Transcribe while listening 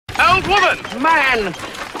Old woman! Man,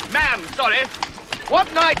 Man, sorry.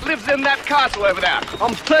 What knight lives in that castle over there?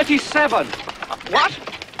 I'm 37. What?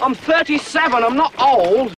 I'm 37, I'm not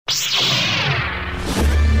old.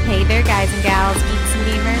 Hey there, guys and gals, geeks and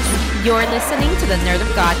gamers. You're listening to the Nerd of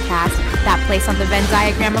Godcast, that place on the Venn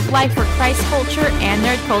diagram of life where Christ culture and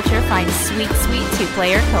nerd culture find sweet, sweet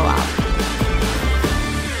two-player co-op.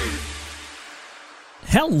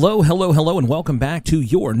 Hello, and welcome back to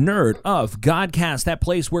your Nerd of Godcast, that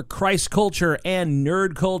place where Christ culture and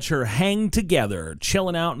nerd culture hang together,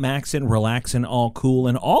 chilling out, maxing, relaxing, all cool,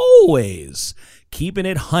 and always keeping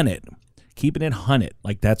it hunted. Keeping it hunted,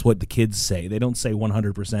 like that's what the kids say. They don't say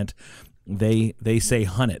 100%. They say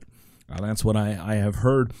hunted. That's what I have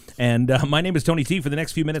heard. And my name is Tony T. For the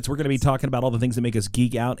next few minutes, we're going to be talking about all the things that make us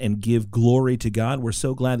geek out and give glory to God. We're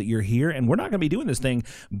so glad that you're here. And we're not going to be doing this thing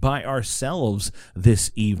by ourselves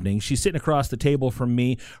this evening. She's sitting across the table from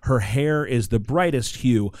me. Her hair is the brightest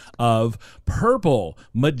hue of purple,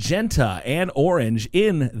 magenta, and orange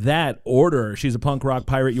in that order. She's a punk rock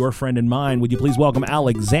pirate, your friend and mine. Would you please welcome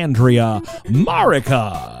Alexandria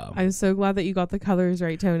Marika? I'm so glad that you got the colors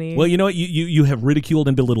right, Tony. Well, you know what? You have ridiculed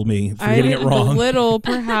and belittled me for getting it wrong. A little,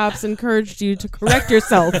 perhaps, encouraged you to correct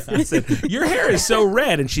yourself. I said, your hair is so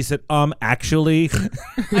red. And she said, actually.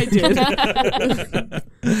 I did.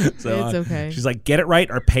 So, it's okay. She's like, get it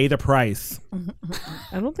right or pay the price.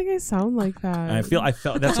 I don't think I sound like that. I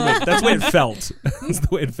felt that's the way it felt. That's the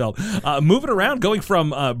way it felt. Moving around, going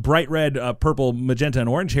from bright red, purple, magenta, and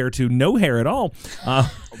orange hair to no hair at all.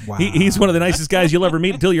 Wow. He's one of the nicest guys you'll ever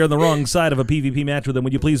meet until you're on the wrong side of a PvP match with him.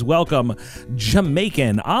 Would you please welcome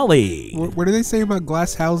Jamaican Ollie? What do they say about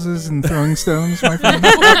glass houses and throwing stones, my friend?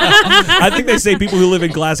 I think they say people who live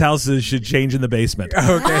in glass houses should change in the basement.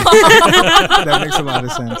 Okay. That makes a lot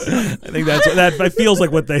of sense. I think that feels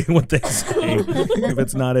like what they say. If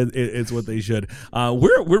it's not, it's what they should.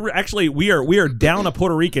 We are down a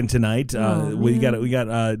Puerto Rican tonight. We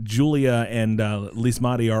got Julia and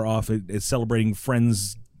Lismati are off. It's celebrating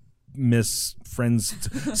friends,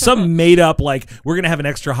 some made up like we're gonna have an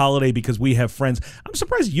extra holiday because we have friends. I'm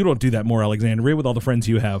surprised you don't do that more, Alexandria, with all the friends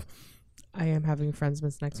you have. I am having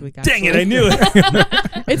Friendsmas next week. Actually. Dang it! I knew it.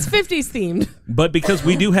 It's 50s themed. But because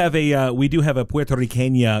we do have a Puerto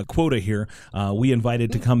Rican quota here, we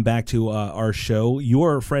invited to come back to our show.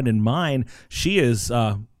 Your friend and mine. She is.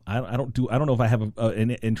 I don't know if I have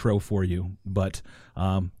an intro for you, but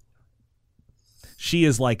she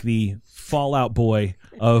is like the Fallout Boy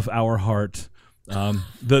of our heart.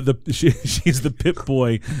 She's the Pip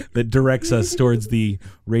Boy that directs us towards the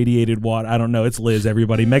radiated water. I don't know. It's Liz,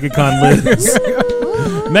 everybody. MegaCon Liz.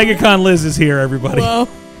 MegaCon Liz is here, everybody. Whoa.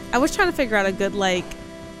 I was trying to figure out a good,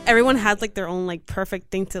 everyone had, their own,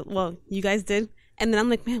 perfect thing to, you guys did. And then I'm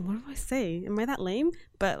like, man, what do I say? Am I that lame?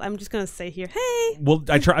 But I'm just going to say here, hey. Well,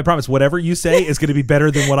 I promise whatever you say is going to be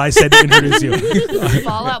better than what I said to introduce you.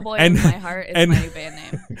 Fallout Boy in my heart is my new band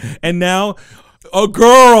name. And now, a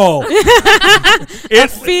girl. A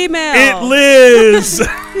female. It Liz.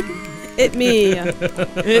 It me.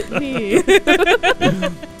 It me.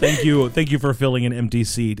 Thank you for filling an empty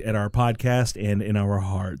seat at our podcast and in our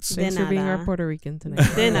hearts. Thanks for being our Puerto Rican tonight.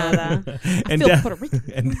 De nada. I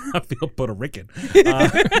feel Puerto Rican.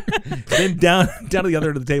 Then down to the other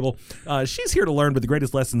end of the table, she's here to learn, but the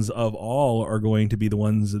greatest lessons of all are going to be the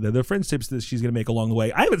ones, the friendships that she's going to make along the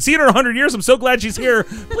way. I haven't seen her in 100 years. I'm so glad she's here.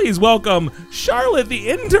 Please welcome Charlotte, the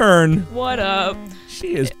intern. What up?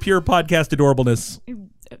 She is pure podcast adorableness.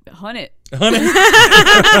 Hunt it. I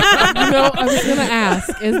was going to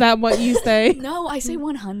ask, is that what you say? No, I say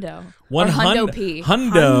one hundo. One hundo P.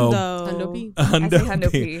 Hundo P. I say hundo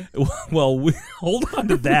P. Well, hold on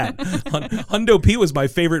to that. Hundo P was my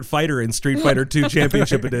favorite fighter in Street Fighter II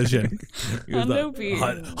Championship Edition. Hundo P.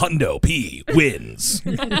 Hundo P wins.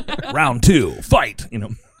 Round 2, fight.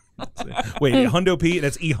 Wait, Hundo P?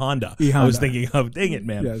 That's E-Honda. I was thinking of. Dang it,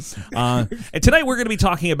 man. Yes. And tonight we're going to be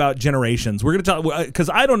talking about generations. We're going to talk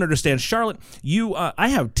because I don't understand. Charlotte, I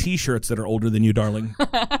have T-shirts that are older than you, darling.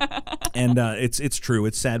 And it's true.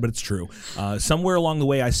 It's sad, but it's true. Somewhere along the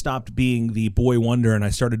way, I stopped being the boy wonder, and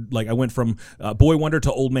I started I went from boy wonder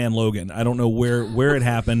to old man Logan. I don't know where it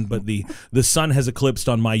happened, but the sun has eclipsed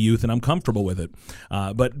on my youth, and I'm comfortable with it.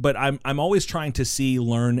 But I'm always trying to see,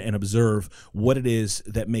 learn, and observe what it is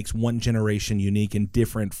that makes one generation unique and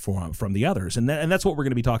different from the others, and that's what we're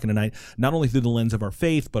going to be talking tonight. Not only through the lens of our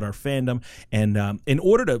faith, but our fandom, and in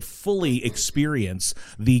order to fully experience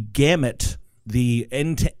the gamut the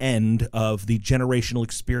end-to-end of the generational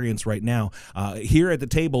experience right now. Here at the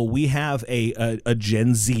table, we have a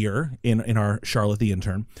Gen Zer in our Charlotte the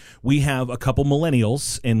intern. We have a couple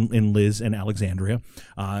millennials in Liz and Alexandria.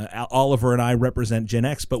 Oliver and I represent Gen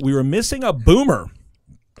X, but we were missing a boomer.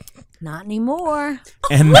 Not anymore.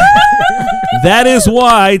 And that is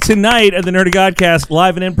why tonight at the Nerdy Godcast,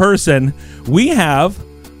 live and in person, we have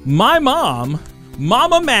my mom,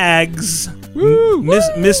 Mama Mags.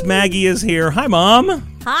 Miss Maggie is here. Hi, Mom.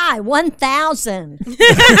 Hi, 1,000.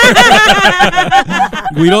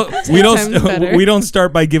 We don't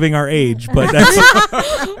start by giving our age, but that's.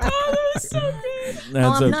 Oh, that was so good.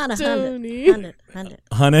 I'm not 100.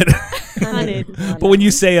 100. But when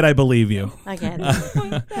you say it, I believe you. I get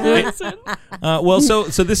it. Well,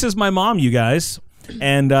 so this is my mom, you guys,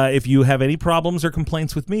 and if you have any problems or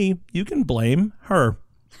complaints with me, you can blame her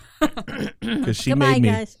because she made me.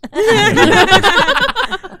 Guys.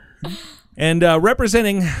 And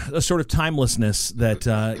representing a sort of timelessness that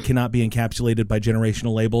cannot be encapsulated by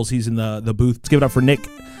generational labels, he's in the booth. Let's give it up for Nick,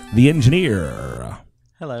 the engineer.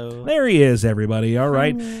 Hello. There he is, everybody. All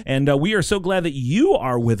right. And we are so glad that you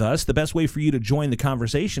are with us. The best way for you to join the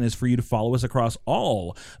conversation is for you to follow us across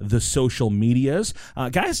all the social medias.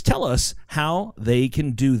 Guys, tell us how they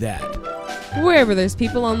can do that. Wherever there's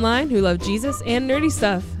people online who love Jesus and nerdy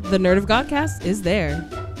stuff, the Nerd of Godcast is there.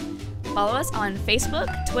 Follow us on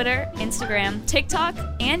Facebook, Twitter, Instagram, TikTok,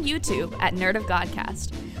 and YouTube at Nerd of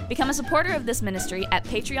Godcast. Become a supporter of this ministry at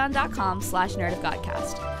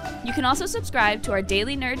patreon.com/nerdofgodcast. You can also subscribe to our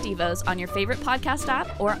daily Nerd Devos on your favorite podcast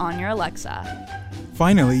app or on your Alexa.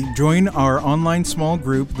 Finally, join our online small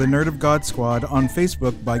group, the Nerd of God Squad, on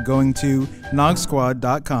Facebook by going to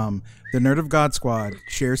nogsquad.com. The Nerd of God Squad.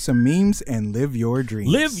 Share some memes and live your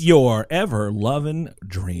dreams. Live your ever-loving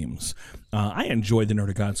dreams. I enjoy the Nerd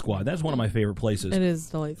of God Squad. That's one of my favorite places. It is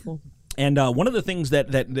delightful. And one of the things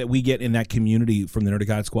that we get in that community from the Nerd of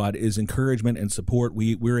God Squad is encouragement and support.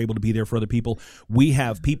 We're able to be there for other people. We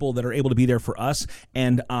have people that are able to be there for us.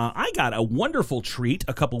 And I got a wonderful treat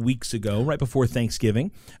a couple weeks ago, right before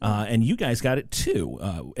Thanksgiving, and you guys got it too.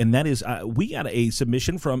 And that is, we got a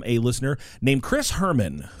submission from a listener named Chris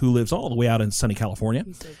Herman, who lives all the way out in sunny California.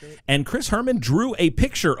 He's so great. And Chris Herman drew a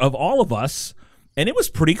picture of all of us. And it was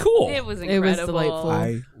pretty cool. It was incredible. It was delightful.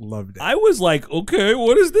 I loved it. I was like, okay,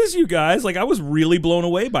 what is this, you guys? Like, I was really blown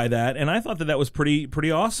away by that, and I thought that was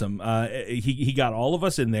pretty awesome. He got all of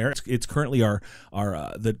us in there. It's currently our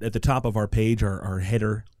at the top of our page, our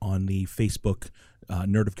header on the Facebook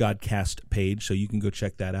Nerd of Godcast page, so you can go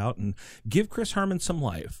check that out and give Chris Herman some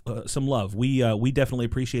love. We definitely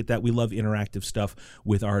appreciate that. We love interactive stuff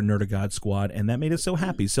with our Nerd of God Squad, and that made us so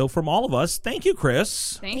happy. So from all of us, thank you,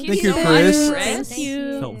 Chris. Thank you, so Chris. much, Chris. Thank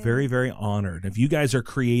you. Felt very, very honored. If you guys are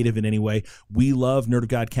creative in any way, we love Nerd of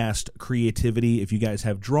Godcast creativity. If you guys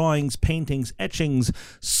have drawings, paintings, etchings,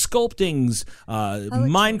 sculptings,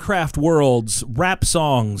 Minecraft worlds, rap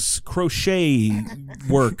songs, crochet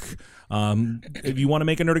work. If you want to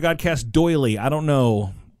make a Nerd of Godcast doily, I don't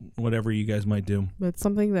know, whatever you guys might do. It's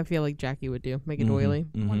something that I feel like Jackie would do. Make a doily.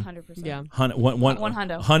 100%. Yeah.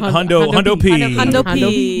 Hundo. Hundo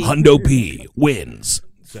P. Hundo P wins.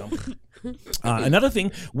 So. Another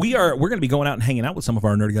thing, we're going to be going out and hanging out with some of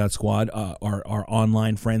our Nerd of God Squad, our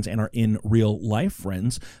online friends and our in real life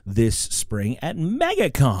friends this spring at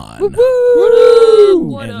MegaCon.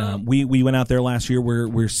 Woo-hoo! And we went out there last year.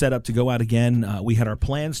 We're set up to go out again. We had our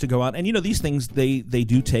plans to go out, and these things they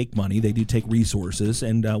do take money, they do take resources,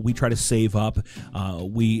 and we try to save up.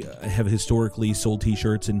 We have historically sold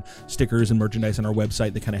T-shirts and stickers and merchandise on our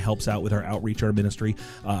website that kind of helps out with our outreach, our ministry,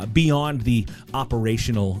 beyond the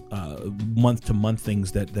operational month-to-month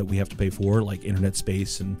things that we have to pay for, like internet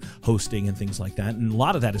space and hosting and things like that. And a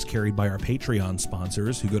lot of that is carried by our Patreon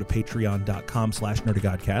sponsors, who go to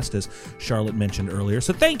patreon.com/nerdygodcast, as Charlotte mentioned earlier.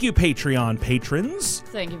 So thank you, Patreon patrons.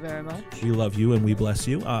 Thank you very much. We love you and we bless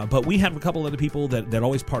you. But we have a couple other people that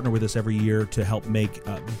always partner with us every year to help make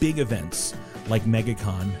big events like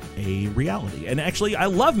MegaCon a reality. And actually, I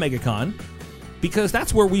love MegaCon, because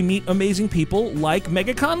that's where we meet amazing people like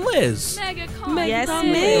MegaCon Liz. MegaCon. Yes,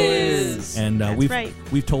 Liz. And That's right.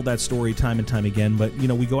 we've told that story time and time again, but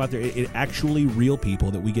we go out there, it actually real people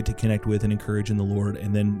that we get to connect with and encourage in the Lord,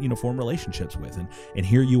 and then form relationships with. And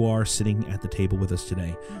here you are sitting at the table with us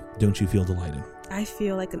today. Don't you feel delighted? I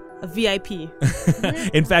feel like a VIP.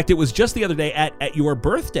 In fact, it was just the other day at your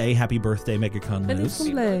birthday. Happy birthday, MegaCon Liz.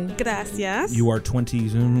 Gracias. You are 20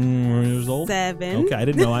 years old? 7. Okay, I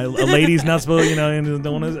didn't know. A lady's not supposed,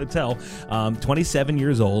 don't want to tell. 27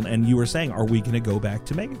 years old, and you were saying, are we going to go back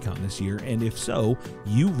to MegaCon this year? And if so,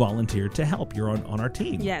 you volunteered to help. You're on our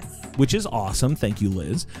team. Yes. Which is awesome. Thank you,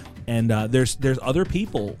 Liz. And there's other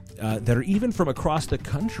people that are even from across the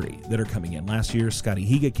country that are coming in. Last year, Scotty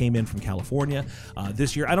Higa came in from California.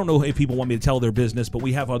 This year, I don't know if people want me to tell their business, but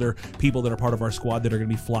we have other people that are part of our squad that are going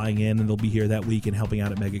to be flying in, and they'll be here that week and helping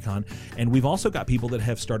out at MegaCon. And we've also got people that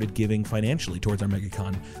have started giving financially towards our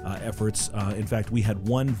MegaCon efforts. In fact, we had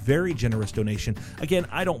one very generous donation. Again,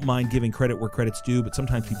 I don't mind giving credit where credit's due, but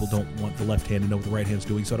sometimes people don't want the left hand to know what the right hand's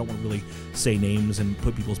doing, so I don't want to really say names and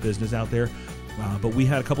put people's business out there. But we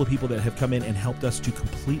had a couple of people that have come in and helped us to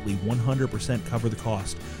completely 100% cover the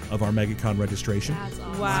cost of our MegaCon registration. That's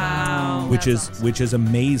awesome. Wow. Which is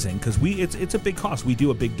amazing, because it's a big cost. We do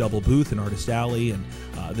a big double booth in Artist Alley, and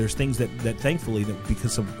there's things that thankfully, that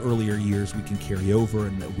because of earlier years, we can carry over,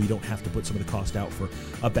 and we don't have to put some of the cost out for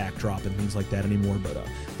a backdrop and things like that anymore.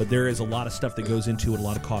 But there is a lot of stuff that goes into it, a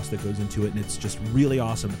lot of cost that goes into it, and it's just really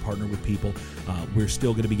awesome to partner with people. We're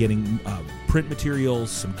still going to be getting print materials,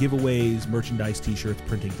 some giveaways, merchandise, T-shirts,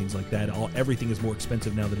 printing, things like that. Everything is more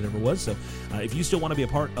expensive now than it ever was. So if you still want to be a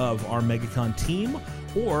part of our MegaCon team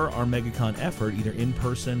or our MegaCon effort, either in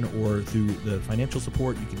person or through the financial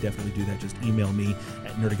support, you can definitely do that. Just email me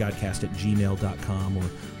at nerdagodcast@gmail.com or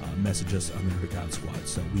message us on the Nerd of God Squad.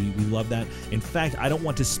 So we love that. In fact, I don't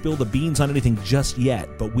want to spill the beans on anything just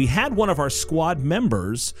yet, but we had one of our squad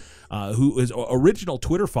members who is an original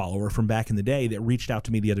Twitter follower from back in the day that reached out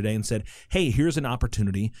to me the other day and said, hey, here's an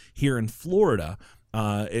opportunity here in Florida.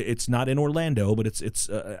 It's not in Orlando, but it's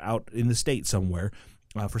out in the state somewhere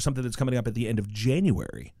for something that's coming up at the end of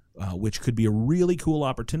January. Which could be a really cool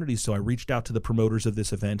opportunity. So I reached out to the promoters of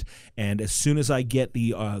this event, and as soon as I get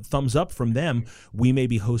the thumbs up from them, we may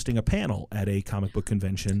be hosting a panel at a comic book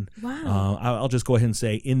convention. Wow. I'll just go ahead and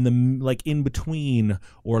say in between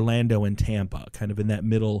Orlando and Tampa, kind of in that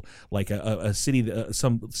middle, like a city,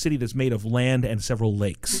 some city that's made of land and several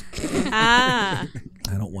lakes. Ah.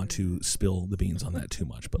 I don't want to spill the beans on that too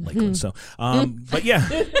much, but Lakeland. So, but yeah,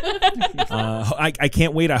 I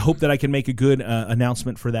can't wait. I hope that I can make a good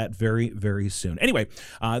announcement for that very, very soon. Anyway,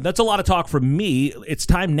 that's a lot of talk from me. It's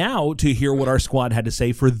time now to hear what our squad had to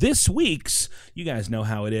say for this week's, you guys know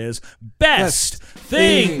how it is, Best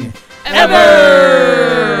Thing Ever!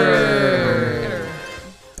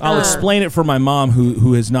 I'll explain it for my mom,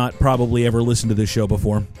 who has not probably ever listened to this show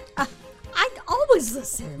before. I always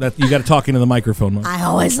listen. You got to talk into the microphone, Mom. I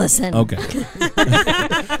always listen. Okay.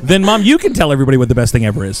 Then, Mom, you can tell everybody what the best thing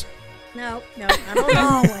ever is. No, I don't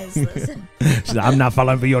always listen. I'm not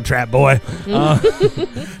falling for your trap, boy.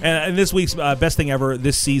 And this week's best thing ever,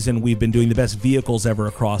 this season, we've been doing the best vehicles ever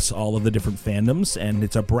across all of the different fandoms, and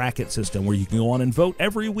it's a bracket system where you can go on and vote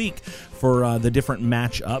every week for the different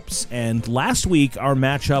matchups. And last week, our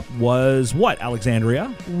matchup was what,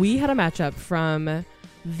 Alexandria? We had a matchup from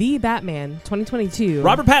The Batman 2022.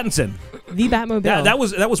 Robert Pattinson. The Batmobile. Yeah, that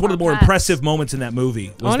was one of the more impressive moments in that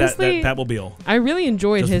movie. Was honestly, that Batmobile. I really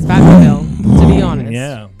enjoyed his Batmobile, to be honest.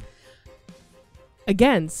 Yeah.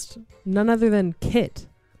 Against none other than Kit.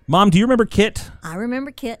 Mom, do you remember Kit? I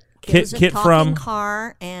remember Kit. Kit was a talking from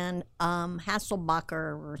car, and Hasselbacher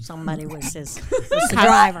or somebody was the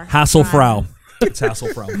driver. Hasselfrau. It's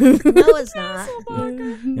Hasselfrau. No, it's not.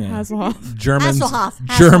 Hasselhoff.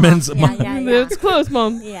 Germans. Yeah. It's close,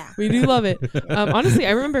 Mom. Yeah. We do love it. Honestly,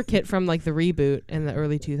 I remember Kit from like the reboot in the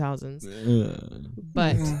early 2000s.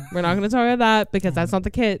 But we're not going to talk about that because that's not the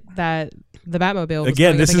Kit that the Batmobile was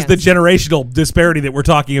Again, this is the generational disparity that we're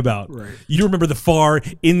talking about. Right. You remember the far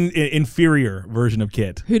inferior version of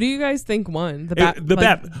Kit. Who do you guys think won?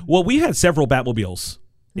 Well, we had several Batmobiles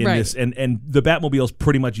in this, and the Batmobiles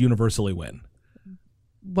pretty much universally win.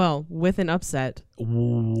 Well, with an upset.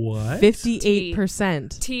 What?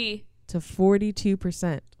 58% T to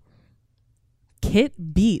 42%.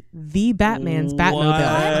 Kit beat the Batman's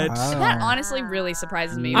Batmobile. That honestly really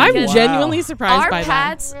surprises me. I'm genuinely surprised by that. Our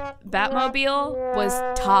Pat's Batmobile was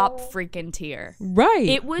top freaking tier. Right.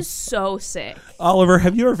 It was so sick. Oliver,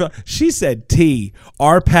 have you ever felt? She said T.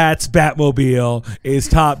 Our Pat's Batmobile is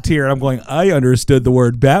top tier. I'm going, I understood the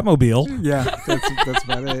word Batmobile. Yeah, that's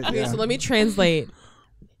about it. Okay, Yeah. so let me translate.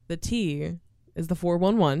 The T is the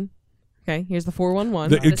 411. Okay, here's the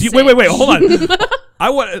 411. Wait, hold on.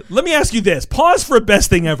 Let me ask you this. Pause for best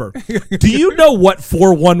thing ever. Do you know what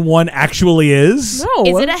 411 actually is? No.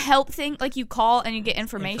 Is it a help thing? Like you call and you get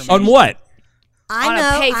information? On what?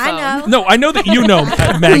 I know. No, I know that you know,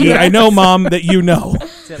 Maggie. Yes. I know, Mom, that you know.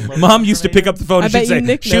 Mom used to pick up the phone and she'd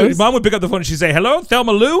say, Mom would pick up the phone and she'd say, hello,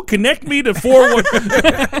 Thelma Lou, connect me to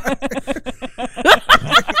 411.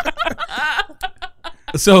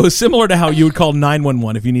 So similar to how you would call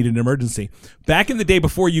 911 if you needed an emergency. Back in the day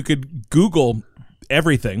before you could Google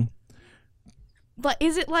everything, But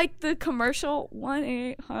is it like the commercial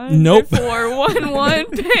 1-800 Nope.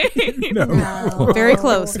 411 No. Very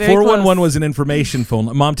close. Very 411 close. was an information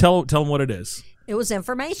phone. Mom, tell them what it is. It was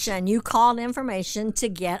information. You called information to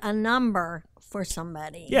get a number for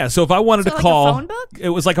somebody. Yeah, so if I wanted to like a call, phone book? it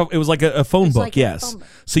was like a phone book. like a Yes. phone book.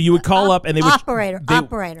 So you would call up and they would Operator.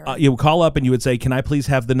 you would call up and you would say, "Can I please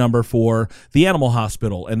have the number for the animal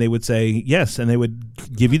hospital?" And they would say yes, and they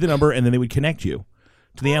would give you the number, and then they would connect you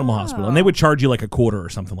to the animal hospital, and they would charge you like $0.25 or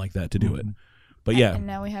something like that to do it. But yeah. And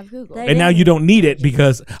now we have Google. They And now didn't- you don't need it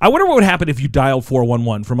because I wonder what would happen if you dialed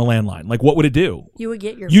 411 from a landline. Like, what would it do? You would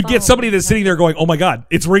get your You'd phone. get somebody that's sitting there going, "Oh my God,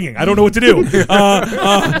 it's ringing. I don't know what to do."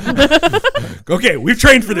 Okay, we've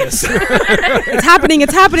trained for this. It's happening.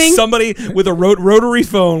 It's happening. Somebody with a rotary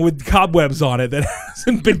phone with cobwebs on it that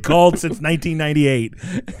hasn't been called since 1998.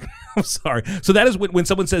 I'm sorry. So that is when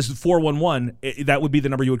someone says 411, that would be the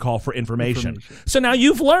number you would call for information. So now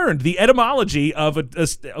you've learned the etymology of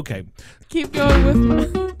okay. Keep going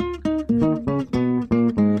with.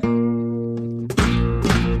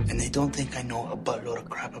 And they don't think I know a buttload of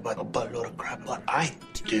crap about a buttload of crap, but I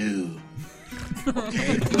do.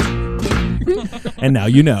 Okay? And now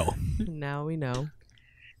you know. Now we know.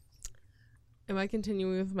 Am I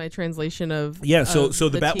continuing with my translation of? Yeah. So of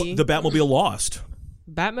the Batmobile lost.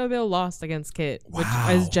 Batmobile lost against Kit, which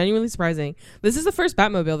is genuinely surprising. This is the first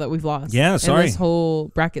Batmobile that we've lost. Yeah, sorry. In this whole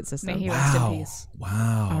bracket system. May he rest in peace.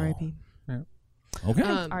 Wow. R.I.P. Okay.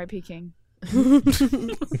 R.I.P. King.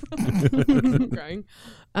 Crying.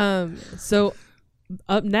 So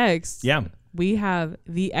up next, Yeah. we have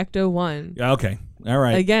the Ecto 1 Okay. All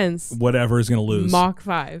right. against Whatever is going to lose. Mach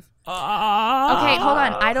 5. Okay, hold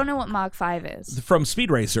on. I don't know what Mach 5 is. From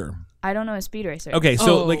Speed Racer. I don't know a Speed Racer. Okay,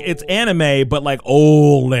 so like it's anime, but like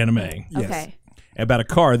old anime. Okay. About a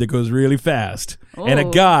car that goes really fast and a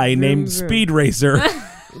Oh. guy named Speed Racer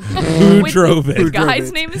who drove it. The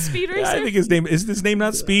guy's name is Speed Racer? I think his name is his name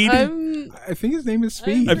not Speed. I think his name is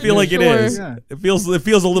Speed. I feel like it Sure. is. Yeah. It feels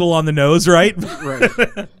a little on the nose, right? Right.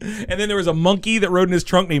 And then there was a monkey that rode in his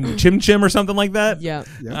trunk named Chim Chim or something like that. Yeah.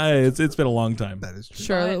 It's been a long time. That is true.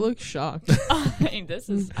 Charlotte looks shocked. I mean,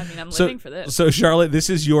 I'm living for this. So Charlotte, this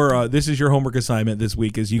is your homework assignment this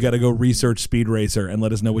week. Is you got to go research Speed Racer and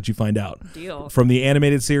let us know what you find out. Deal. From the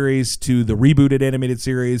animated series to the rebooted animated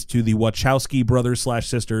series to the Wachowski brothers /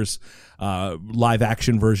 sisters live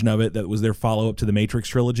action version of it that was their follow up to the Matrix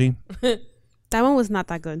trilogy. That one was not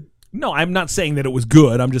that good. No, I'm not saying that it was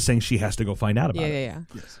good. I'm just saying she has to go find out about it. Yeah.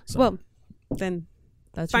 So. Well, then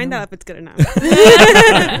That's find your out if it's good or not.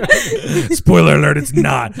 Spoiler alert, it's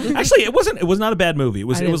not. Actually, it wasn't. It was not a bad movie. It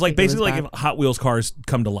was. I It didn't was like think it was basically like bad. if Hot Wheels cars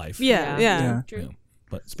come to life. yeah. Yeah. Yeah.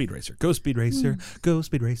 But Speed Racer, go Speed Racer, go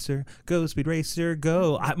Speed Racer, go Speed Racer,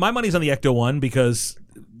 go. My money's on the Ecto 1 because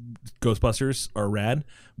Ghostbusters are rad,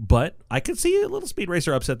 but I could see a little Speed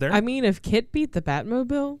Racer upset there. I mean, if Kit beat the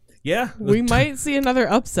Batmobile, yeah, we might see another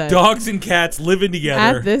upset. dogs and cats living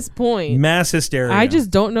together At this point, mass hysteria. I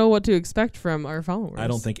just don't know what to expect from our followers. I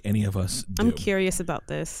don't think any of us do. I'm curious about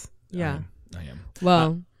this. Yeah. I am.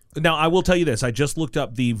 Well, Now I will tell you this: I just looked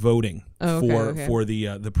up the voting Oh, okay. for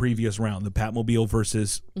the previous round, the Batmobile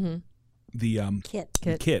versus the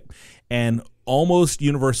Kit, and almost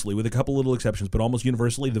universally, with a couple little exceptions, but almost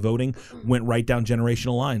universally, the voting went right down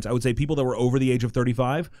generational lines. I would say people that were over the age of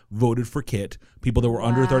 35 voted for Kit. People that were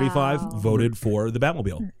under 35 voted for the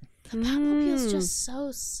Batmobile. The Batmobile's just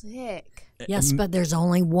so sick. Yes, but there's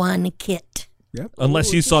only one Kit. Yep.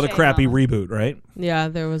 Unless you saw the touche, crappy Mama. reboot, right? yeah,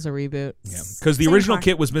 there was a reboot. Yeah, because the Same original car.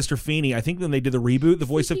 Kit was Mr. Feeney. I think when they did the reboot, the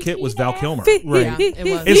voice of Kit was Val Kilmer. Yeah, it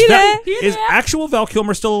was. Is actual Val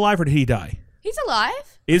Kilmer still alive, or did he die? He's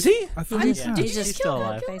alive. Is he? I thought He's He's still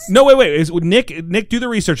alive. No, wait. Is Nick? Do the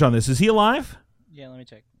research on this. Is he alive? Yeah, let me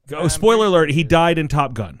check. Oh, spoiler alert! He died in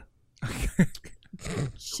Top Gun,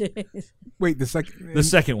 Wait, the second. the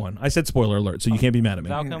second one. I said spoiler alert, so you can't be mad at me.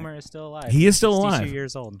 Val Kilmer is still alive. He is still 62 alive.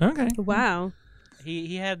 years old. Okay. Wow.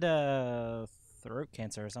 He had throat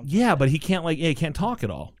cancer or something. Yeah, but he can't he can't talk at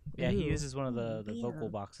all. Yeah, he uses one of the vocal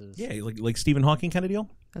boxes. Yeah, like Stephen Hawking kind of deal.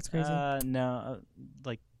 That's crazy. No,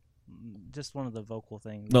 like just one of the vocal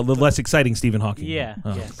things. No, the less exciting Stephen Hawking. Yeah.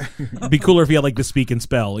 Oh. Yes. It'd be cooler if he had like the speak and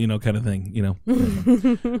spell, kind of thing.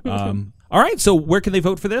 All right. So where can they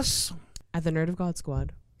vote for this? At the Nerd of God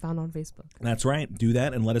Squad, found on Facebook. That's right. Do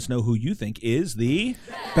that and let us know who you think is the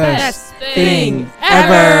Best thing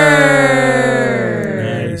ever.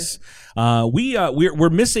 Nice. We're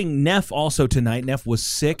missing Neff also tonight. Neff was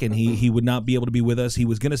sick and he would not be able to be with us. He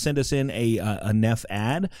was going to send us in a Neff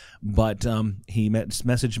ad, but he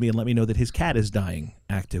messaged me and let me know that his cat is dying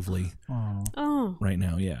actively Oh. right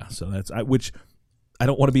now. Yeah, so which I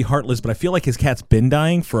don't want to be heartless, but I feel like his cat's been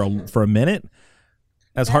dying for a minute.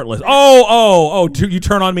 That's heartless. Oh! You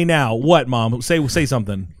turn on me now. What, Mom? Say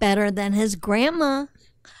something. Better than his grandma.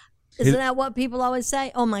 Isn't that what people always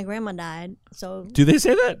say? Oh, my grandma died. So do they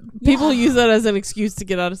say that? People use that as an excuse to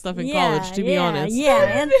get out of stuff in college. To be honest,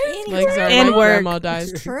 and like, sorry, and my work. grandma died.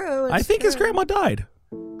 It's true. I think his grandma died.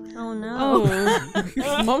 Oh no!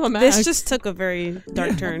 Oh, Mama Max. This just took a very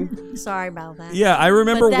dark turn. Sorry about that. Yeah, I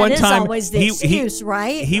remember but that one is time always the excuse,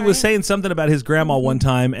 right? He was saying something about his grandma one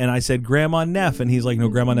time, and I said Grandma Neff, and he's like, "No,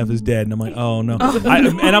 Grandma Neff is dead." And I'm like, "Oh no!"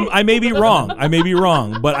 I may be wrong. I may be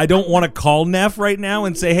wrong, but I don't want to call Neff right now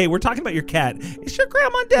and say, "Hey, we're talking about your cat. Is your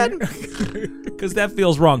grandma dead?" Because that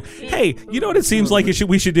feels wrong. Hey, you know what it seems like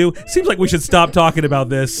we should do? It seems like we should stop talking about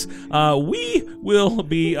this. We will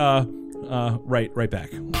be right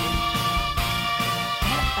back.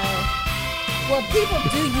 Well, people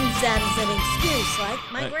do use that as an excuse. Like,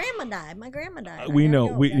 my grandma died. My grandma died. We know.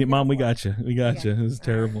 Mom, we got you. We got you. It was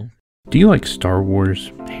terrible. Do you like Star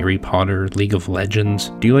Wars, Harry Potter, League of Legends?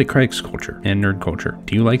 Do you like Christ culture and nerd culture?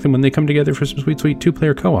 Do you like them when they come together for some sweet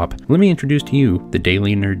 2-player co-op? Let me introduce to you the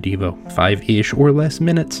Daily Nerd Devo. 5-ish or less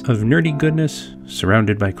minutes of nerdy goodness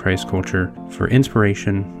surrounded by Christ culture for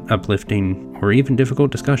inspiration, uplifting, or even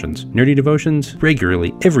difficult discussions. Nerdy devotions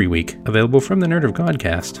regularly every week, available from the Nerd of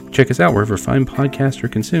Godcast. Check us out wherever fine podcasts are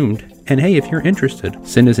consumed. And hey, if you're interested,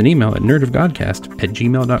 send us an email at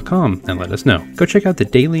nerdofgodcast@gmail.com and let us know. Go check out the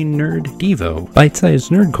Daily Nerd Devo,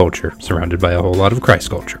 bite-sized nerd culture surrounded by a whole lot of Christ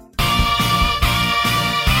culture.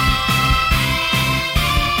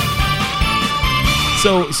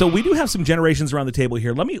 So we do have some generations around the table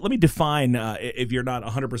here. Let me define, if you're not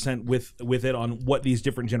 100% with it, on what these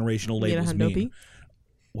different generational labels mean.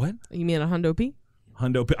 What? You mean a hundo P?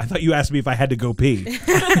 Hundo P. I thought you asked me if I had to go pee.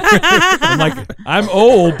 I'm like, I'm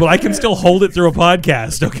old, but I can still hold it through a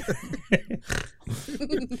podcast. Okay.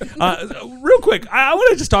 Real quick, I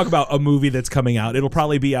want to just talk about a movie that's coming out. It'll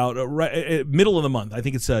probably be out middle of the month. I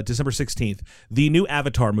think it's December 16th. The new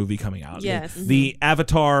Avatar movie coming out. Yes. The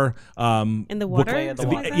Avatar. In the water? Way of the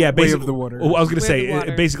water. Yeah, basically. Way of the water. I was going to Way say, of the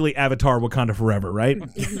water. basically Avatar Wakanda Forever, right?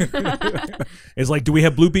 It's like, do we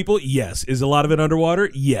have blue people? Yes. Is a lot of it underwater?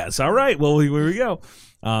 Yes. All right. Well, here we go.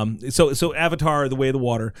 So Avatar, The Way of the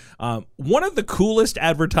Water. One of the coolest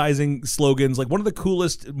advertising slogans, like one of the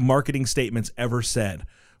coolest marketing statements ever said,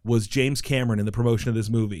 was James Cameron in the promotion of this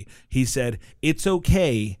movie. He said, "It's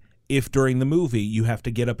okay if during the movie you have to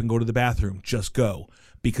get up and go to the bathroom. Just go,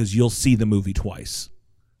 because you'll see the movie twice."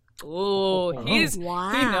 Oh, he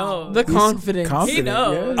knows. The confidence. He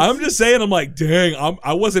knows. Yes. I'm just saying, I'm like, dang,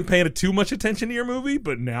 I wasn't paying too much attention to your movie,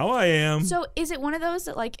 but now I am. So is it one of those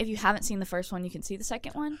that, like, if you haven't seen the first one, you can see the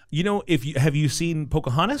second one? You know, have you seen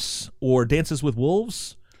Pocahontas or Dances with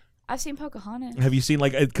Wolves? I've seen Pocahontas. Have you seen,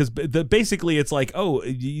 like, because basically it's like,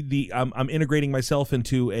 I'm integrating myself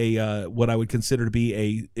into a what I would consider to be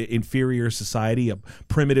a inferior society, a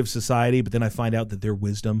primitive society, but then I find out that their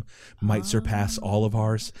wisdom might surpass all of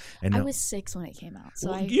ours. And I was 6 when it came out,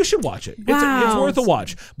 so you should watch it. Wow. It's worth a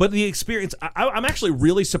watch. But the experience, I'm actually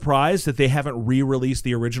really surprised that they haven't re-released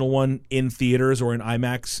the original one in theaters or in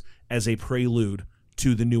IMAX as a prelude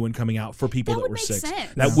to the new one coming out for people that were 6.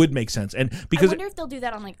 That would make sense. And because I wonder if they'll do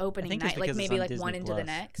that on, like, opening night, like maybe like Disney one into the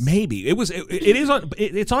next. maybe it is on.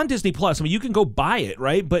 It's on Disney Plus. I mean, you can go buy it,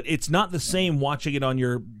 right? But it's not the same watching it on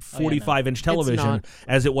your 45-inch television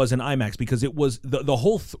as it was in IMAX, because it was the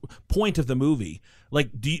whole point of the movie. Like,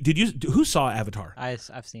 who saw Avatar?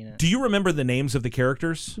 I've seen it. Do you remember the names of the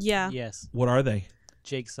characters? Yeah. Yes. What are they?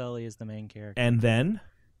 Jake Sully is the main character. And then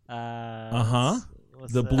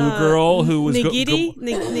What's the blue girl who was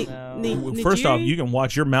Nigiri? First off, you can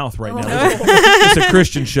watch your mouth right now. It's a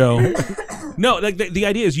Christian show. No, like the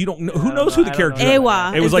idea is you don't know who knows who the character is.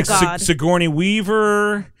 Ewa. It was like God. Sigourney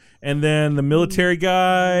Weaver, and then the military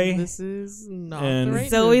guy. This is not And the right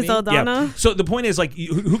Zoe movie. Saldana. Yeah. So the point is, like,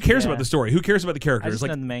 who cares about the story? Who cares about the I characters? just Like,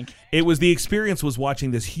 know the main. it was the experience was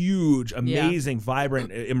watching this huge, amazing,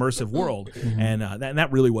 vibrant, immersive world, and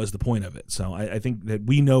that really was the point of it. So I think that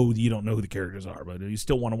we know you don't know who the characters are, but you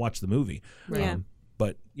still want to watch the movie. Yeah.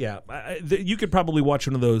 But yeah, you could probably watch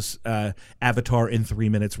one of those Avatar in 3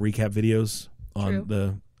 minutes recap videos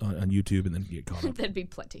on on YouTube, and then get caught up. That'd be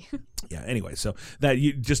plenty. Yeah. Anyway, so that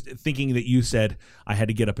you just thinking that you said I had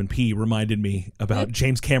to get up and pee reminded me about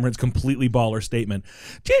James Cameron's completely baller statement.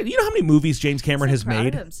 You know how many movies James Cameron has Proud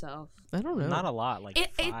made? of himself. I don't know. Not a lot, like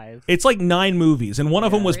 5. It's like 9 movies, and one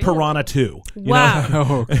of them was Piranha 2. You Wow.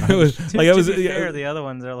 know? It was, like, it was, to be fair, the other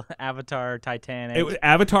ones are Avatar, Titanic. it was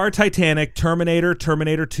Avatar, Titanic, Terminator,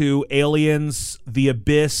 Terminator 2, Aliens, The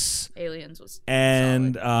Abyss, Aliens was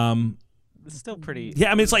and It's still pretty.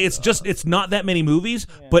 yeah, I mean, it's not that many movies,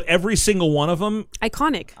 but every single one of them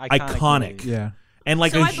Iconic. iconic. Yeah. and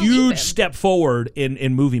like So a I believe huge him. step forward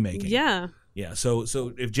in movie making. Yeah. Yeah, so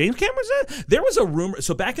if James Cameron's there was a rumor.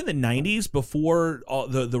 So back in the 90s, before all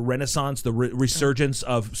the renaissance, the resurgence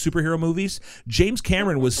of superhero movies, James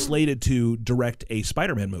Cameron was slated to direct a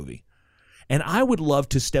Spider-Man movie. And I would love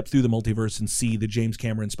to step through the multiverse and see the James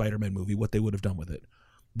Cameron Spider-Man movie, what they would have done with it.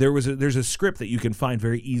 There's a script that you can find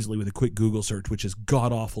very easily with a quick Google search, which is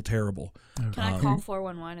god-awful terrible. Can I call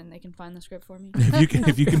 411 and they can find the script for me?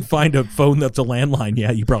 If you can find a phone that's a landline,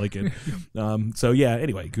 yeah, you probably could. So yeah,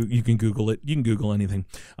 anyway, you can Google it. You can Google anything.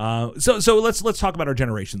 So let's talk about our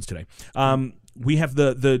generations today. We have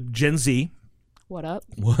the Gen Z. What up?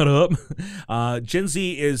 What up? Gen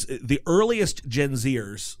Z is the earliest Gen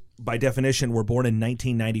Zers. By definition, were born in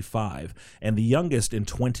 1995, and the youngest in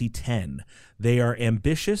 2010. They are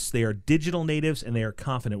ambitious, they are digital natives, and they are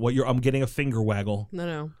confident. I'm getting a finger waggle.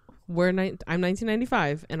 No. I'm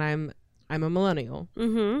 1995, and I'm a millennial.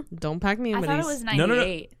 Mm-hmm. Don't pack me in. I thought it was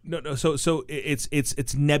 98. No. So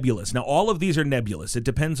it's nebulous. Now all of these are nebulous. It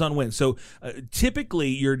depends on when. So typically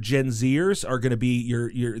your Gen Zers are going to be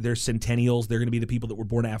they're centennials. They're going to be the people that were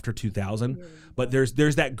born after 2000. But there's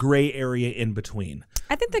that gray area in between.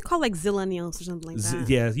 I think they're called like zillennials or something like that.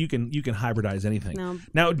 Yeah, you can hybridize anything.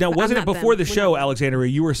 No, now wasn't it before the show, them. Alexandria?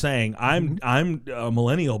 You were saying I'm a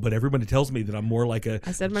millennial, but everybody tells me that I'm more like a.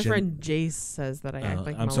 I said my friend Jace says that I act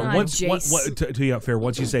like. I'm millennial. sorry. To be fair,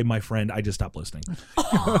 once you say my friend, I just stop listening.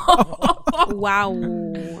 Wow.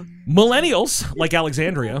 Millennials, like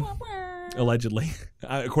Alexandria, allegedly,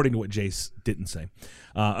 according to what Jace didn't say.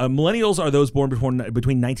 Millennials are those born between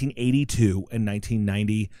 1982 and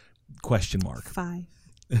 1990, question mark. 5.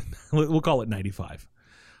 We'll call it 95.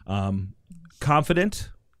 Confident,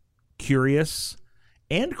 curious,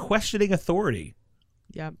 and questioning authority.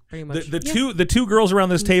 Yeah, pretty much. The two girls around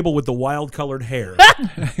this table with the wild colored hair.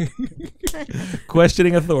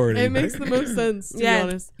 Questioning authority. It makes the most sense, to be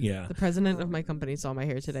honest. Yeah. The president of my company saw my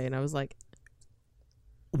hair today, and I was like,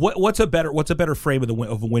 What's a better frame of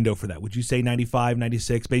a window for that? Would you say 95,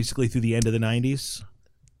 96, basically through the end of the 90s?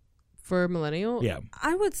 For millennial? Yeah.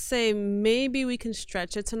 I would say maybe we can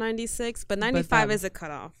stretch it to 96, but 95 is a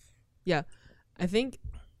cutoff. Yeah. I think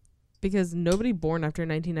because nobody born after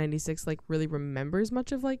 1996 like really remembers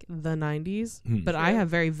much of like the 90s, but I have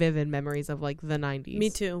very vivid memories of like the 90s. Me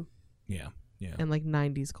too. Yeah. Yeah. And like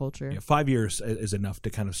 90s culture. Yeah, 5 years is enough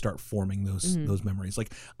to kind of start forming those memories.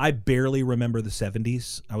 Like I barely remember the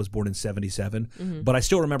 70s. I was born in 77, but I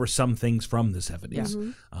still remember some things from the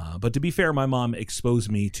 70s. Yeah. But to be fair, my mom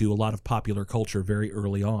exposed me to a lot of popular culture very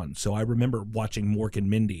early on. So I remember watching Mork and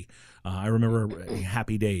Mindy. I remember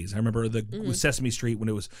Happy Days. I remember the Sesame Street when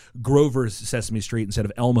it was Grover's Sesame Street instead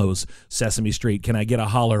of Elmo's Sesame Street. Can I get a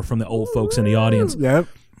holler from the old folks in the audience? Yep.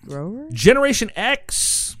 Grover? Generation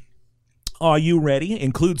X. Are you ready?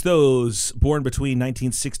 Includes those born between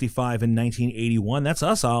 1965 and 1981. That's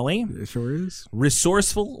us, Ollie. It sure is.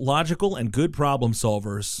 Resourceful, logical, and good problem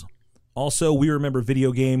solvers. Also, we remember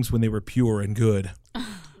video games when they were pure and good.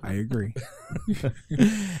 I agree.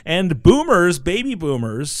 And boomers, baby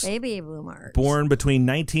boomers. Baby boomers. Born between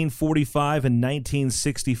 1945 and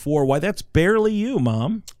 1964. Why, that's barely you,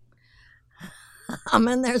 Mom. I'm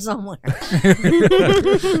in there somewhere.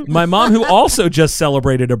 My mom, who also just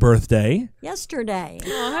celebrated a birthday. Yesterday.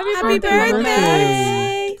 Oh, Happy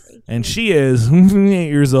birthday. And she is 8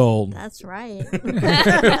 years old. That's right.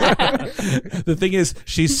 The thing is,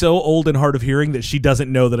 she's so old and hard of hearing that she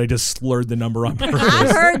doesn't know that I just slurred the number on purpose.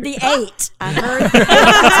 I heard the 8. I heard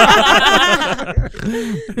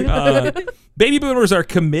the 8. Baby boomers are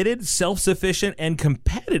committed, self-sufficient, and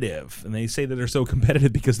competitive. And they say that they're so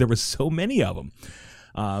competitive because there were so many of them.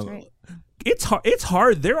 Right. It's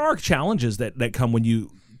hard. There are challenges that come when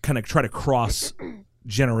you kind of try to cross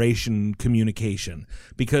generation communication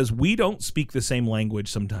because we don't speak the same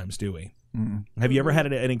language sometimes, do we? Have you ever had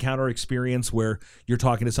an encounter experience where you're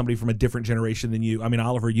talking to somebody from a different generation than you? I mean,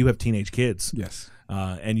 Oliver, you have teenage kids. Yes.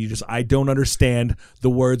 And I don't understand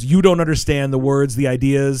the words. You don't understand the words, the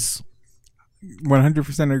ideas.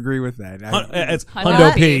 100% agree with that. It's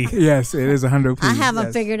Hundo P. Yes, it is a Hundo P. I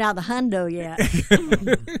haven't figured out the hundo yet.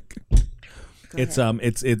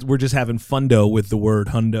 It's we're just having fundo with the word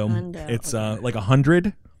hundo. It's like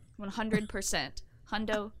 100. 100%.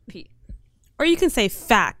 Hundo P. Or you can say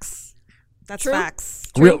facts. That's True.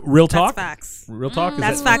 facts. Real talk? That's facts. Real talk?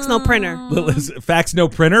 That's facts, no printer. Facts, no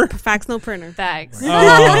printer? Facts, no printer. Facts.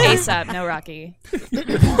 Oh. ASAP, no Rocky.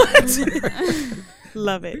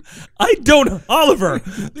 Love it. I don't, Oliver.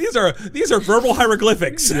 These are verbal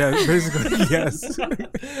hieroglyphics. Yeah, basically, yes.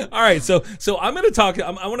 All right, so I'm going to talk.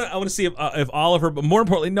 I want to see if Oliver, but more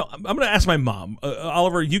importantly, no, I'm going to ask my mom.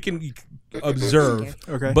 Oliver, you can observe.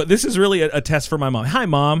 Okay. But this is really a test for my mom. Hi,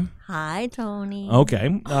 Mom. Hi, Tony. Okay.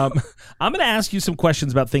 I'm going to ask you some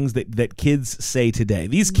questions about things that kids say today.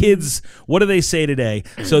 These kids, what do they say today?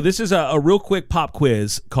 So this is a real quick pop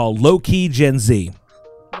quiz called Low Key Gen Z.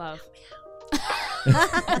 Love.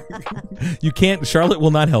 You can't. Charlotte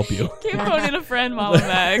will not help you. Keep phoning a friend, Mama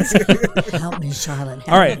Mags. Help me, Charlotte. Help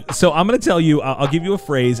All right. So I'm going to tell you, I'll give you a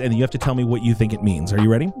phrase, and you have to tell me what you think it means. Are you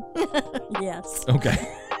ready? Yes.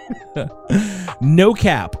 Okay. No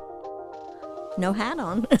cap. No hat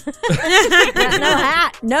on. No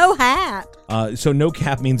hat. No hat. So no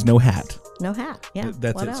cap means no hat. No hat. Yeah.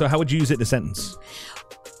 That's what it. else? So how would you use it in a sentence?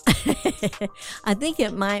 I think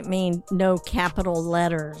it might mean no capital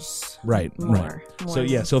letters. Right. More So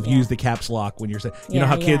yeah. So if you use the caps lock when you're saying, you know Yeah,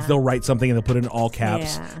 how kids yeah. they'll write something and they'll put it in all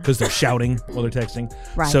caps Yeah. because they're shouting while they're texting.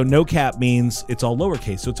 Right. So no cap means it's all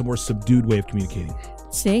lowercase. So it's a more subdued way of communicating.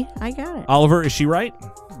 See, I got it. Oliver, is she right?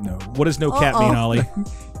 No. What does no cap mean, Ollie?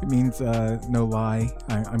 It means no lie.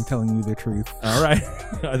 I'm telling you the truth. All right.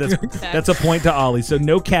 That's a point to Ollie. So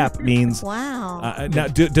no cap means. Wow. Now,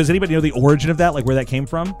 does anybody know the origin of that? Like where that came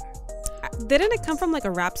from? Didn't it come from like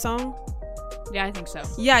a rap song? Yeah, I think so.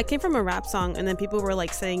 Yeah, it came from a rap song, and then people were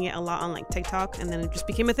like saying it a lot on like TikTok, and then it just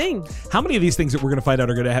became a thing. How many of these things that we're going to find out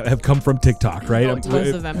are going to have come from TikTok, right? Oh,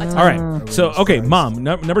 tons of them. All right. So, okay, Mom,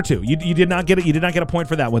 number 2. You did not get it. You did not get a point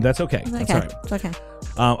for that one. That's okay. It's That's okay. all right. It's okay.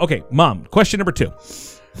 Okay, Mom, question number 2.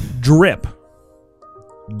 Drip.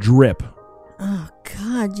 Drip. Oh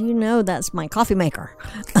God, you know that's my coffee maker.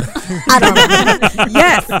 I don't know.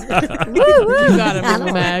 Yes. Woo, woo. You got it, I Mama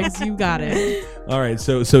don't Mags. You got it. All right,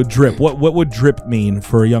 so drip. What would drip mean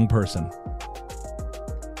for a young person?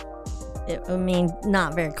 It would mean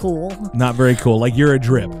not very cool. Not very cool. Like you're a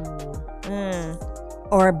drip.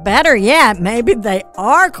 Or better yet, maybe they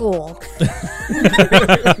are cool.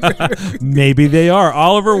 Maybe they are.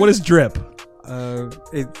 Oliver, what is drip?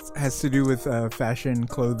 It has to do with fashion,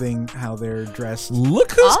 clothing, how they're dressed.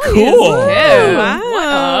 Look who's Oh, cool.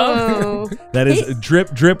 Wow. That is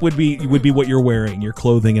drip. Drip would be what you're wearing, your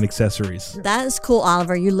clothing and accessories. That is cool,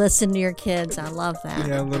 Oliver. You listen to your kids. I love that.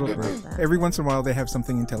 Yeah, a little bit. Every once in a while, they have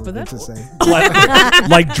something intelligent to say.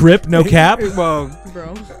 Like drip, no cap. Well,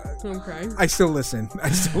 Bro, I'm crying. I still listen.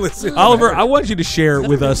 Oliver, I want you to share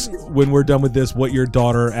with us when we're done with this what your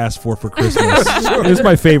daughter asked for Christmas. It was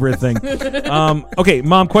my favorite thing. Okay,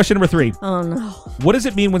 Mom, question number 3. Oh no. What does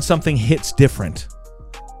it mean when something hits different?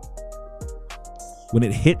 When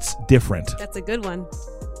it hits different. That's a good one.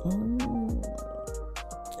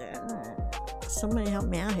 Somebody help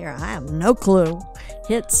me out here. I have no clue.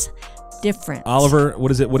 Hits different. Oliver, what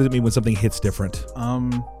does it mean when something hits different?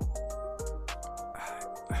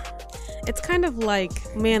 It's kind of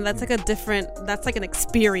like, man, that's like an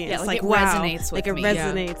experience. Yeah, like it wow. resonates with like it me.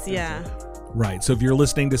 resonates, yeah. Right. So if you're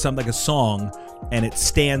listening to something like a song and it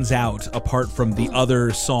stands out apart from the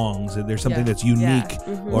other songs, and there's something that's unique.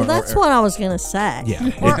 Well, that's what I was going to say.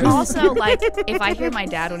 Yeah. Or also, like, if I hear my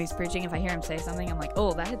dad when he's preaching, if I hear him say something, I'm like,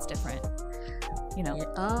 oh, that hits different. You know,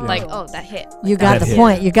 like, oh, that hit. Like, You got that the hit.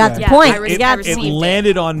 point. You got the Yeah, point. I You re- got I the It received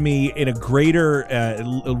landed on me in a greater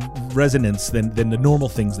resonance than the normal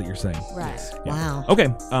things that you're saying. Right. Yeah. Wow. Okay.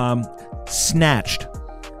 Snatched.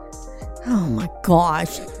 Oh my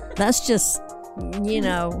gosh. That's just,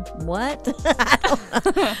 what? I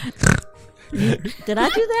don't know. Did I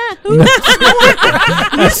do that?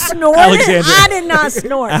 You snorted? Alexandria. I did not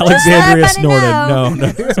snort. Alexandria Just let snorted.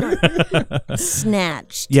 everybody know.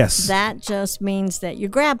 Snatched. Yes. That just means that you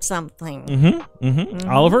grab something.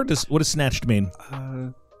 Oliver, what does snatched mean?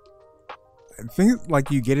 I think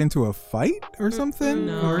like you get into a fight or something.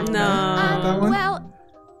 Or that one? Well,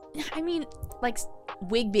 I mean, like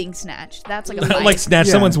wig being snatched. That's like a fight. Like snatch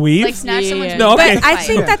someone's weave? Like snatch someone's No, okay. But I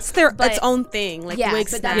think that's its But- own thing. Like yeah, wig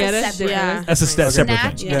but snatch. that's separate. Yeah. That's a separate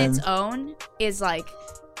Snatch thing. in its own is like,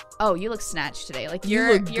 oh, you look snatched today. Like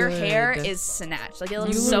your look hair good. is snatched. Like it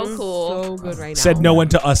looks You so look cool. So good right now. Said no one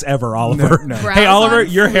to us ever, Oliver. No. Hey, Brows Oliver, on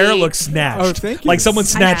your hair fleek. looks snatched. Oh, thank you. Like someone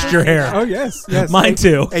snatched your hair. Oh yes. Mine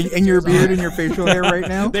too. And your beard and your facial hair right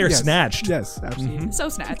now. They're Yes. snatched. Yes, absolutely. So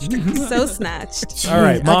snatched. So snatched. All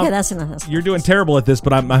right, Mom. Okay, that's enough. You're doing terrible at this,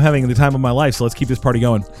 but I'm having the time of my life, so let's keep this party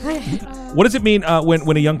going. What does it mean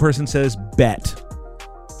when a young person says bet?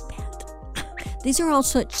 These are all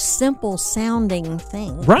such simple sounding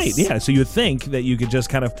things. Right, yeah. So you would think that you could just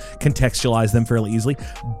kind of contextualize them fairly easily.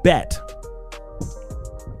 Bet.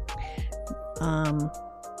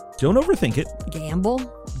 Don't overthink it. Gamble.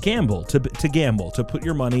 Gamble. To gamble. To put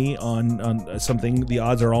your money on something. The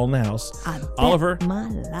odds are all in the house. I bet Oliver, my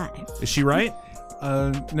life. is she right?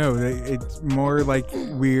 No, it's more like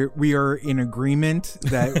we are in agreement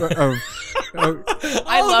that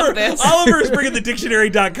I love this. Oliver's bringing the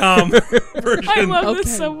dictionary.com version. I love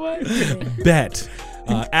this so much. Bet.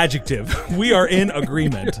 Adjective. We are in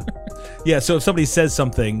agreement. Yeah, so if somebody says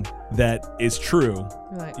something that is true,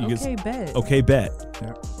 You're like, you okay, bet. Okay, bet.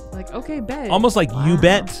 Like, okay, bet. Almost like you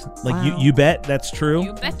bet. Like you bet that's true.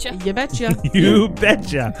 You betcha. You betcha. You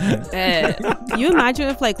betcha. You imagine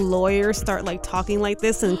if like lawyers start like talking like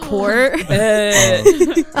this in court?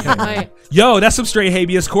 Yo, that's some straight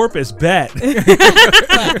habeas corpus. Bet.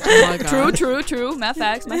 True. Math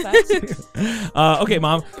facts. Okay,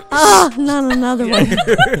 Mom. Oh, not another one.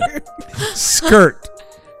 Skirt.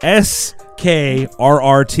 SKRRT.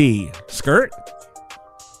 Skirt?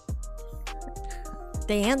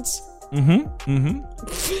 Dance. Mm-hmm.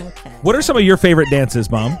 Okay. What are some of your favorite dances,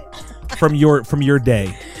 Mom? From your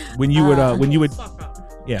day? When you would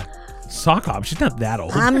yeah. Sock hop. She's not that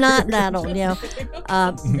old. I'm not that old, yeah.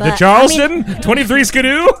 The Charleston? 23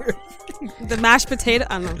 Skidoo? The mashed potato?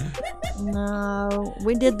 I don't know. No,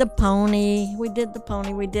 we did the pony. We did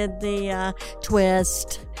the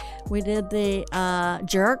twist. We did the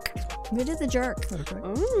jerk. We did the jerk.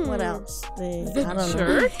 What else? I don't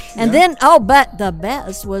know. And then, but the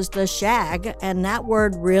best was the shag, and that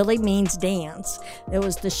word really means dance. It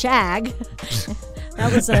was the shag.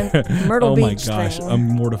 That was a Myrtle Beach thing. Oh my gosh, I'm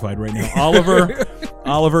mortified right now.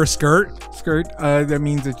 Oliver, skirt. That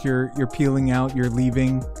means that you're peeling out, you're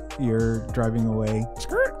leaving, you're driving away.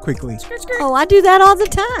 Skirt. Quickly. Skirt. Oh, I do that all the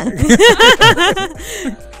time.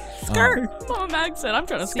 Skirt. Mama Mag said, I'm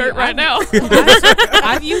trying to skirt right now.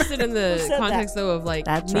 I've used it in the context though of like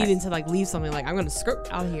needing to like leave something. Like I'm gonna skirt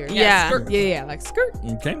out here. Yeah. Skirt. Yeah. Like skirt.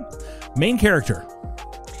 Okay. Main character.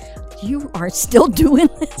 You are still doing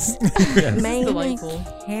this. Yes. Main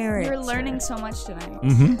character. You're learning so much tonight.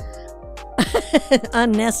 Mm-hmm.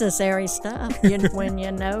 Unnecessary stuff. When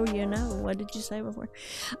you know, you know. What did you say before?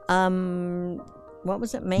 What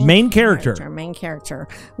was it? Main character. Main character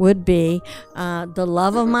would be the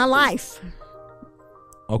love of my life.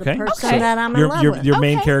 Okay. The person that I'm in love with. Your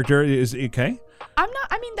main character is okay.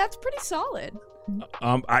 That's pretty solid.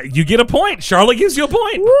 You get a point. Charlotte gives you a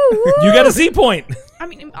point. You got a Z point.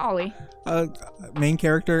 Ollie. Main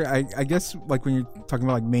character, I guess, like when you're talking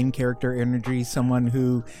about like main character energy, someone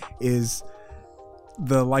who is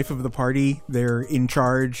the life of the party. They're in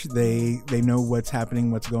charge. They know what's happening,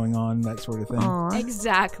 what's going on, that sort of thing. Aww.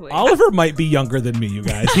 Exactly. Oliver might be younger than me, you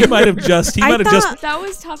guys. He might have just. That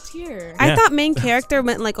was top tier. I thought main character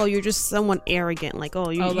meant like, you're just someone arrogant. Like,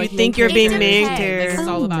 you think you're being main character. It's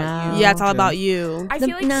all about you. Yeah, it's all about you. I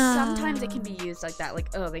feel like sometimes it can be used like that. Like,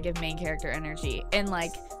 they give main character energy and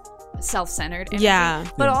like self-centered energy. Yeah.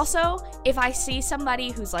 But also, if I see somebody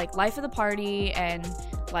who's like life of the party and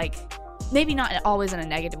like maybe not always in a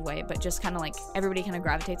negative way, but just kind of like everybody kind of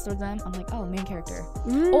gravitates towards them, I'm like, main character.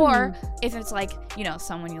 Or if it's like,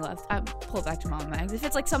 someone you love, I pull it back to Mama Mags. If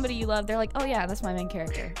it's like somebody you love, they're like, oh yeah, that's my main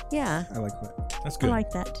character. Yeah. I like that. That's good. I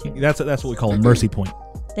like that too. That's what we call a mercy point.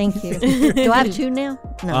 Thank you. Do I have two now?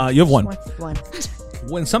 No. You have one. One.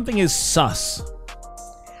 When something is sus.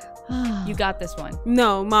 You got this one.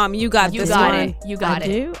 No, Mom, you got this got one. it. You got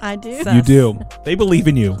it. I do. You do. They believe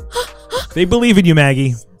in you. They believe in you,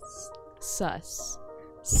 Maggie. Sus.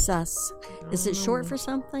 Is it short for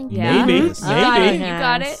something? Yeah. Maybe. You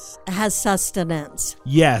got it. It has sustenance.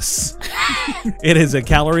 Yes. It is a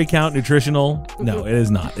calorie count, nutritional. No, it is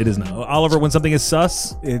not. It is not. Oliver, when something is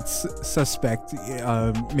sus? It's suspect.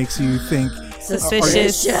 Makes you think.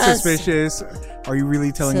 Suspicious. Suspicious. Are you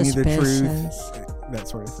really telling me the truth? That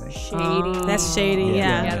sort of thing. Shady. That's shady,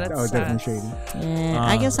 yeah. That's definitely shady. Yeah,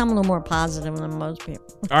 I guess I'm a little more positive than most people.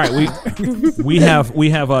 All right, we have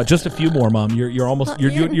just a few more, Mom. You're almost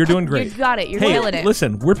you're doing great. You got it. You're hey, killing it.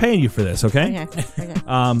 Listen, we're paying you for this, okay? Okay.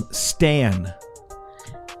 Stan.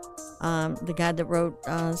 The guy that wrote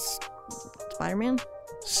Spider-Man.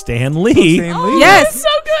 Stan Lee. Yes. So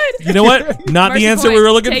good. You know what? Not Mercy the answer point. we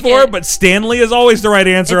were looking Take for, it. but Stanley is always the right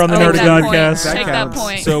answer on the Take Nerd that Godcast. point. Take that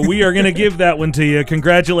point. So we are going to give that one to you.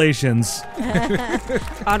 Congratulations.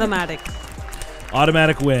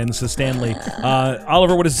 Automatic win. So Stanley.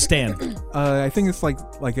 Oliver, what is Stan? I think it's like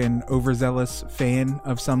an overzealous fan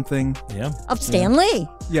of something. Yeah. Of Stan Lee.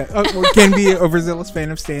 Yeah. Can be an overzealous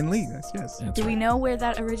fan of Stan Lee. Yes. Do we know where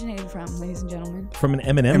that originated from, ladies and gentlemen? From an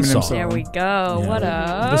Eminem song. There we go. Yeah. What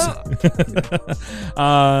up?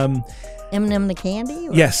 M&M the candy?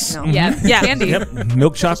 Or? Yes. No. Yeah. Candy. Yep.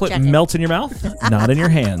 Milk chocolate melts in your mouth, not in your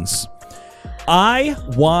hands. IYKYK.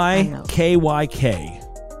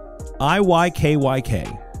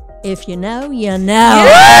 IYKYK. If you know, you know.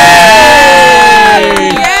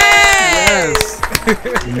 Yes!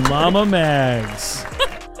 Mama Mags.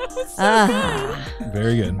 So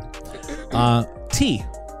Very good. Tea.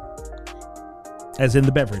 As in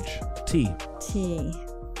the beverage. Tea. Tea.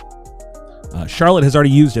 Charlotte has already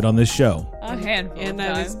used it on this show. A handful And of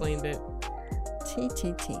I've times. explained it. Tea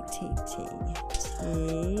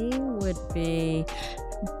would be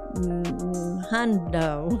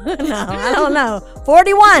hundo. No, I don't know.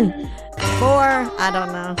 41. 4. I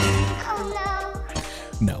don't know.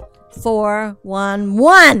 No.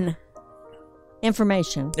 411.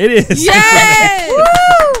 Information. It is. Yes! Woo!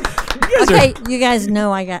 guys Okay, you guys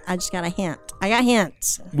know I just got a hint. I got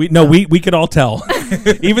hints. We could all tell.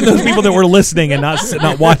 Even those people that were listening and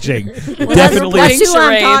not watching That's who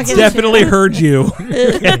I'm talking definitely to. heard you.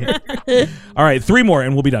 Okay. All right, 3 more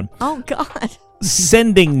and we'll be done. Oh God.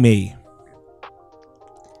 Sending me.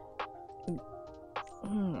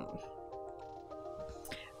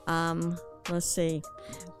 Let's see.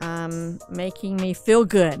 Making me feel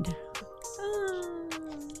good.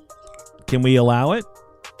 Can we allow it?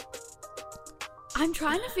 I'm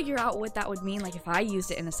trying to figure out what that would mean, like if I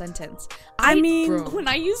used it in a sentence. I mean, when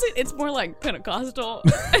I use it, it's more like Pentecostal.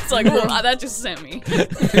 It's like, well, that just sent me.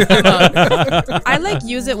 I like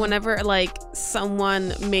use it whenever like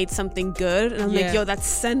someone made something good, and I'm like, yo, that's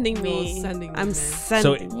sending me. I'm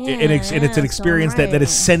So sending. and it's an experience that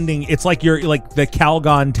is sending. It's like you're like the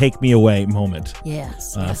Calgon take me away moment.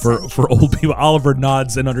 Yes. For old people, Oliver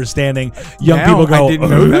nods and understanding. Young Now, people go. I didn't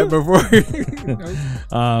know that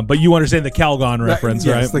before. But you understand the Calgon reference,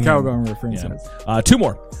 right? Yes, the Calgon reference. Yeah. Yes. 2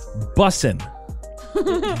 more. Bussin'.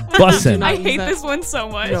 Bussin'. I hate this one so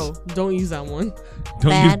much. No, don't use that one.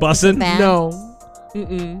 Don't use bussin'? No.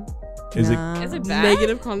 Mm-mm. Is it? Is it bad?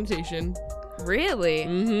 Negative connotation. Really?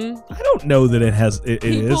 Mm-hmm. I don't know that it has. It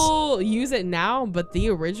is. People use it now, but the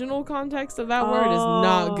original context of that word is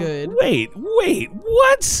not good. Wait,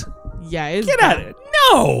 what? Yeah, it's Get out of it.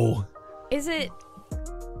 No. Is it?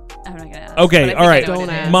 I'm not gonna ask. Okay, all right. Don't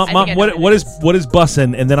ask. Mom, what is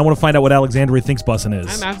bussin'? And then I want to find out what Alexandria thinks bussin'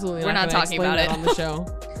 is. I'm absolutely We're not gonna talking explain about that it on the show.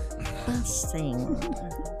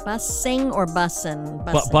 Bussing or bussin'?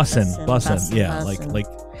 Bussin'. Yeah, bussin'. like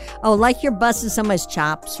Oh, like you're busting somebody's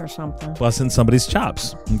chops or something. bussin' somebody's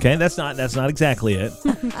chops. Okay, that's not exactly it.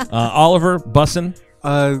 Oliver, bussin'.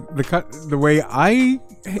 The way I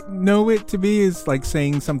know it to be is like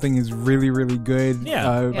saying something is really, really good.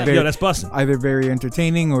 Yeah. Very- Yeah, that's bussin'. Either very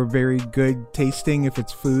entertaining or very good tasting if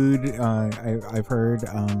it's food. I've heard,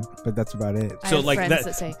 but that's about it. I So, have like, friends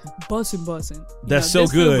that- say bussin'. That's so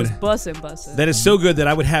good. Bussin'. That is so good that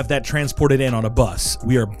I would have that transported in on a bus.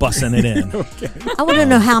 We are bussing it in. I want to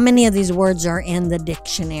know how many of these words are in the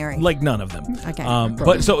dictionary. Like none of them. Okay.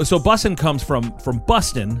 But so bussin' comes from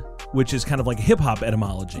bustin', which is kind of like hip hop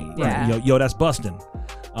etymology. Yeah. Right? Yo, that's bustin'.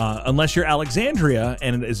 Unless you're Alexandria,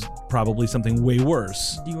 and it is probably something way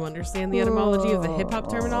worse. Do you understand the etymology of the hip hop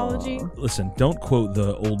terminology? Listen, don't quote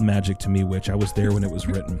the old Magic to Me Witch. I was there when it was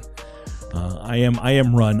written. I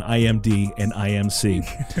am Run, I am D, and I am C.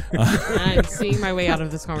 I'm seeing my way out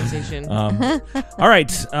of this conversation. All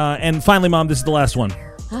right, and finally, Mom, this is the last one.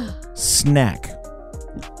 Snack.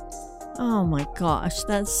 Oh my gosh,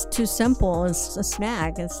 that's too simple. It's a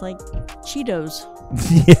snack. It's like Cheetos.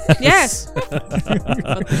 Yes. But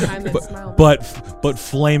the kind that smell But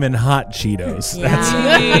flamin' hot Cheetos.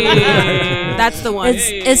 Yeah. That's the one.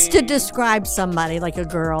 It's to describe somebody, like a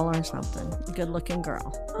girl or something. A good-looking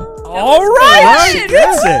girl. All right, she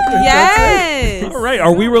gets it. Yes. All right,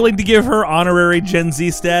 are we willing to give her honorary Gen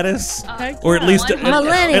Z status, or at least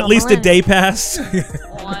a day pass?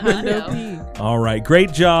 All right,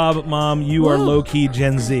 great job, Mom. You are low key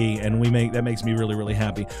Gen Z, and that makes me really, really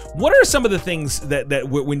happy. What are some of the things that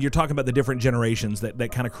when you're talking about the different generations that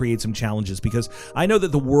kind of create some challenges? Because I know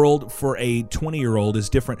that the world for a 20-year-old is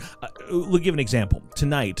different. We'll give an example.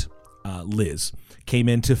 Tonight, Liz came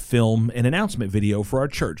in to film an announcement video for our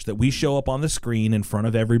church that we show up on the screen in front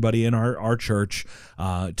of everybody in our church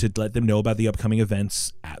to let them know about the upcoming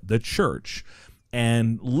events at the church.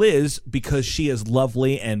 And Liz, because she is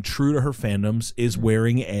lovely and true to her fandoms, is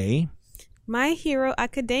wearing a My Hero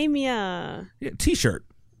Academia t-shirt.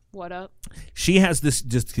 What up? She has this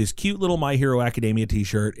cute little My Hero Academia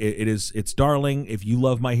t-shirt. It's darling. If you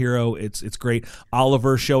love My Hero, it's great.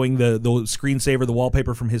 Oliver showing the screensaver, the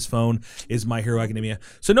wallpaper from his phone is My Hero Academia.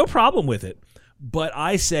 So no problem with it. But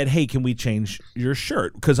I said, hey, can we change your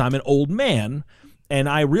shirt? Because I'm an old man. And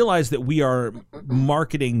I realized that we are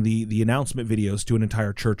marketing the announcement videos to an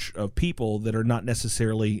entire church of people that are not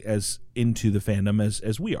necessarily as into the fandom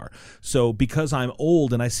as we are. So because I'm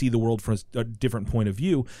old and I see the world from a different point of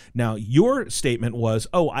view, now your statement was,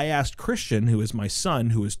 oh, I asked Christian, who is my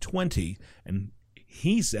son, who is 20, and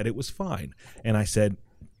he said it was fine. And I said,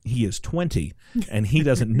 He is 20, and he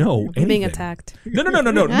doesn't know anything. Being attacked.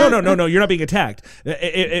 No. You're not being attacked.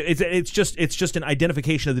 It's just an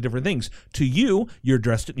identification of the different things. To you, you're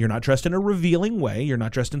not dressed in a revealing way. You're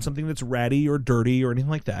not dressed in something that's ratty or dirty or anything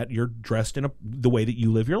like that. You're dressed in the way that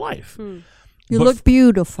you live your life. You look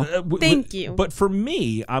beautiful. Thank you. But for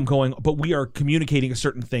me, I'm going. But we are communicating a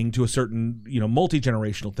certain thing to a certain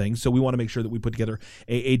multi-generational thing. So we want to make sure that we put together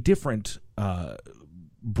a different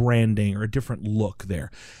branding or a different look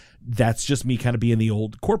there. That's just me kind of being the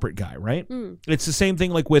old corporate guy, right? It's the same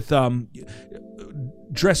thing like with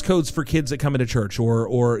dress codes for kids that come into church,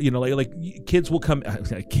 or like kids will come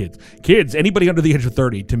kids anybody under the age of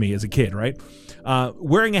 30 to me is a kid, right?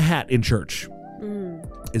 Wearing a hat in church.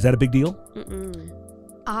 Is that a big deal?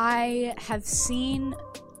 I've seen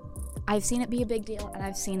it be a big deal, and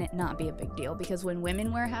I've seen it not be a big deal, because when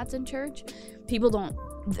women wear hats in church,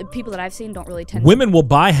 the people that I've seen don't really tend Women will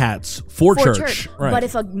buy hats for church. Right. But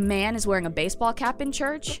if a man is wearing a baseball cap in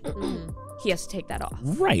church, he has to take that off.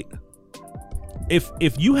 Right.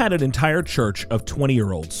 If you had an entire church of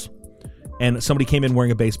 20-year-olds and somebody came in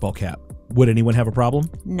wearing a baseball cap, would anyone have a problem?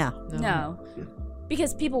 No.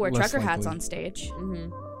 Because people wear Less trucker hats likely. on stage.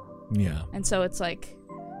 Yeah. And so it's like,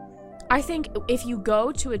 I think if you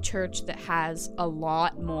go to a church that has a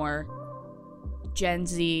lot more Gen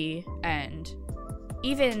Z and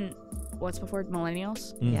even, what's before,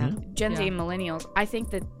 millennials? Yeah. Gen Z and millennials, I think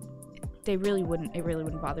that it really wouldn't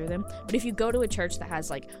bother them. But if you go to a church that has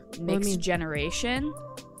like mixed generation,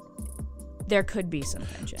 there could be some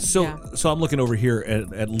tension. So I'm looking over here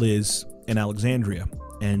at Liz and Alexandria,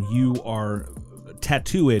 and you are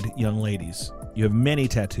tattooed young ladies. You have many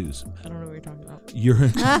tattoos. I don't know what you're talking about.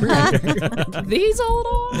 These old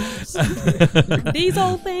arms. These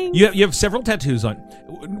old things. You have several tattoos on,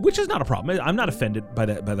 which is not a problem. I'm not offended by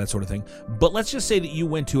that sort of thing. But let's just say that you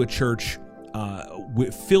went to a church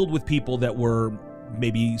filled with people that were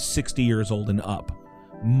maybe 60 years old and up.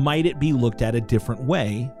 Might it be looked at a different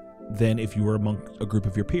way than if you were among a group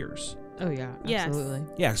of your peers? Oh yeah, Yes. absolutely.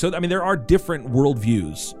 Yeah, so I mean, there are different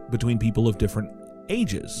worldviews between people of different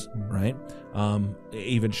ages, right?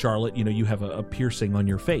 Even Charlotte, you have a piercing on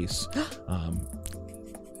your face.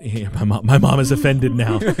 Yeah, my mom is offended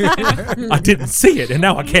now. I didn't see it, and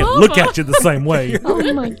now I can't look at you the same way.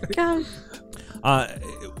 Oh my gosh.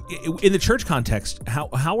 In the church context,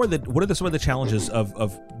 what are some of the challenges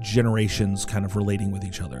of generations kind of relating with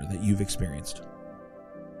each other that you've experienced?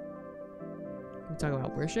 We talk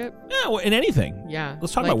about worship. Yeah, well, in anything. Yeah,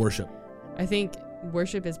 Let's talk about worship. I think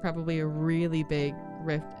worship is probably a really big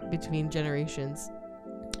rift between generations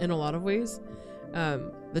in a lot of ways.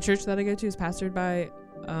 The church that I go to is pastored by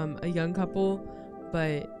a young couple,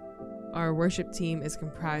 but our worship team is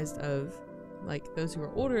comprised of like those who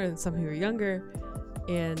are older and some who are younger,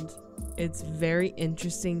 and it's very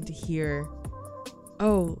interesting to hear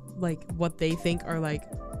like what they think are like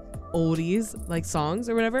oldies, like songs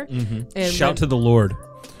or whatever. And Shout to the Lord.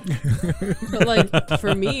 But like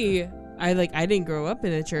for me, I didn't grow up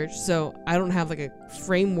in a church, so I don't have like a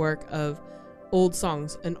framework of old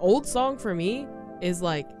songs. An old song for me is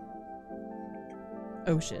like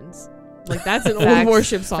Oceans. Like that's an old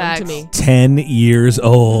worship song to me. 10 years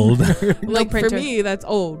old. Like for me, that's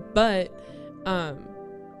old, but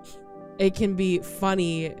it can be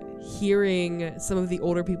funny hearing some of the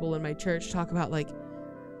older people in my church talk about like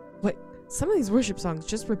what some of these worship songs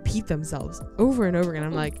just repeat themselves over and over again.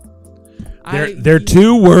 I'm like, they're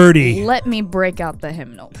too wordy. Let me break out the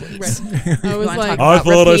hymnal, please. I was like, I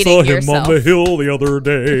thought I saw him on the hill the other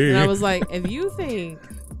day. And I was like, if you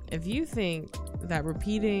think that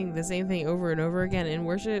repeating the same thing over and over again in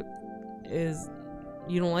worship is,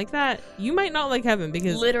 you don't like that, you might not like heaven,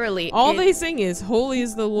 because literally all they sing is holy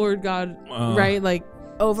is the Lord God, right? Like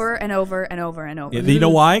over and over and over and over. Yeah, you know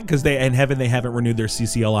why? Because in heaven they haven't renewed their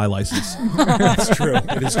CCLI license. That's true.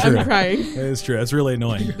 It is true. I'm crying. It is true. That's really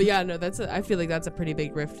annoying. But yeah, no, I feel like that's a pretty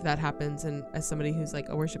big rift that happens. And as somebody who's like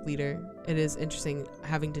a worship leader, it is interesting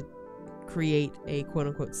having to create a quote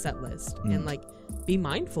unquote set list and like be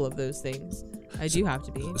mindful of those things. I do have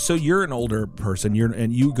to be. So you're an older person.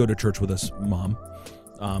 And you go to church with us, Mom.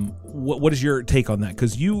 What is your take on that?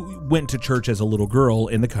 Because you went to church as a little girl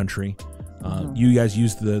in the country. You guys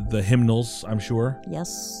used the hymnals, I'm sure.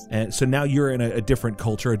 Yes. And so now you're in a different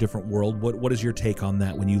culture, a different world. What is your take on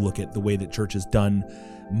that when you look at the way that church is done,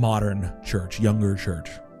 modern church, younger church?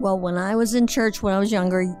 Well, when I was in church when I was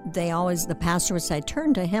younger, the pastor would say,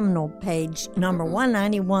 turn to hymnal page number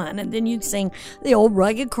 191, and then you'd sing the old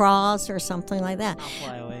Rugged Cross or something like that. I'll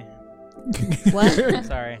fly away. What?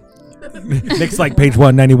 Sorry. Nick's like page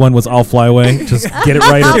 191 was I'll fly away. Just get it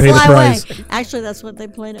right I'll or pay the fly price. away. Actually, that's what they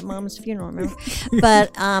played at Mama's funeral, remember?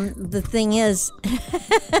 But the thing is,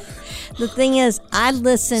 I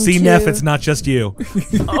listen See, to... Neff, it's not just you.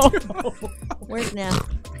 Where's Neff?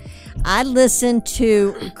 I listen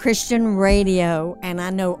to Christian radio, and I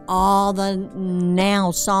know all the now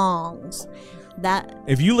songs.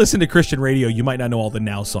 If you listen to Christian radio, you might not know all the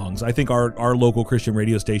now songs. I think our local Christian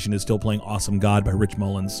radio station is still playing Awesome God by Rich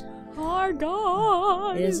Mullins. Our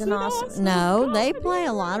God is an awesome. No, God. they play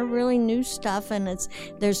a lot of really new stuff, and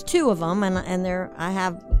there's two of them, and I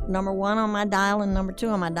have number 1 on my dial and number 2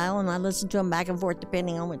 on my dial, and I listen to them back and forth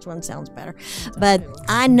depending on which one sounds better. But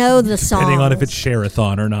I know the songs. Depending on if it's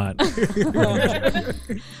Share-a-thon or not.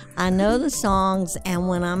 I know the songs, and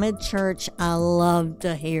when I'm at church, I love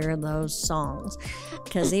to hear those songs,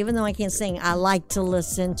 because even though I can't sing, I like to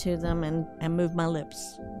listen to them and move my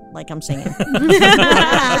lips like I'm singing.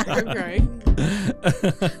 Okay.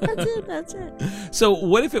 That's it. So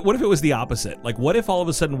what if it was the opposite? Like, what if all of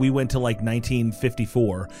a sudden we went to like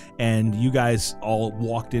 1954 and you guys all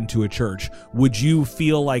walked into a church? Would you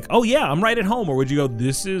feel like, oh yeah, I'm right at home, or would you go,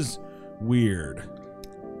 this is weird?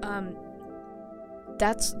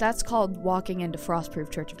 That's called walking into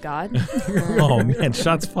Frostproof Church of God. Oh man,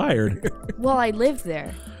 shots fired. Well, I lived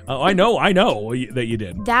there. Oh, I know that you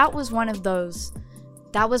did. That was one of those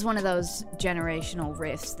generational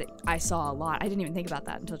rifts that I saw a lot. I didn't even think about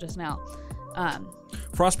that until just now.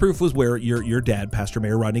 Frostproof was where your dad, Pastor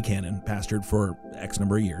Mayor Rodney Cannon, pastored for X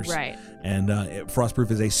number of years. Right. And Frostproof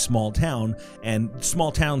is a small town, and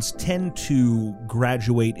small towns tend to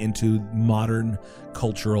graduate into modern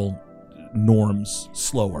cultural norms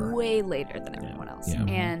slower. Way later than everyone else. Yeah.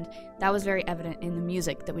 And that was very evident in the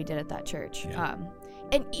music that we did at that church. Yeah.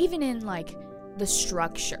 And even in like the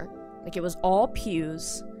structure. Like it was all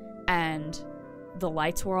pews, and the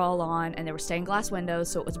lights were all on, and there were stained glass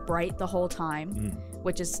windows, so it was bright the whole time,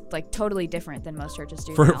 which is like totally different than most churches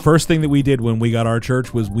do now. First thing that we did when we got our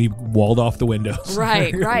church was we walled off the windows.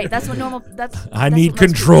 Right. That's what normal. I need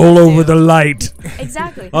control over the light.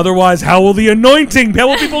 Exactly. Otherwise, how will the anointing? How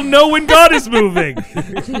will people know when God is moving?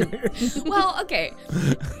 Well, okay.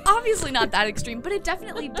 Obviously not that extreme, but it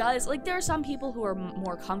definitely does. Like, there are some people who are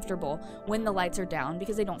more comfortable when the lights are down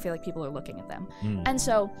because they don't feel like people are looking at them. And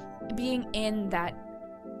so, being in that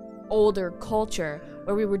older culture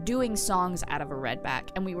where we were doing songs out of a redback,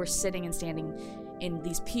 and we were sitting and standing in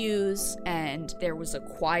these pews, and there was a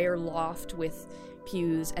choir loft with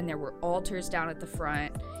pews, and there were altars down at the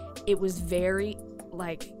front. It was very,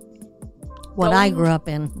 like... What I grew up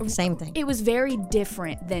in, same thing. It was very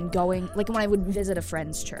different than going, like when I would visit a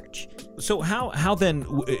friend's church. So how then,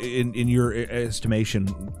 in your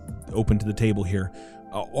estimation, open to the table here,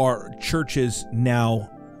 are churches now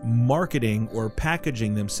marketing or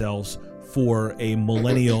packaging themselves for a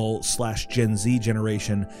millennial / Gen Z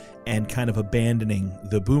generation and kind of abandoning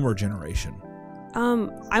the boomer generation?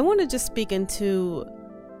 I want to just speak into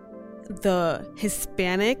the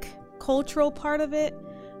Hispanic cultural part of it.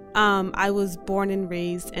 I was born and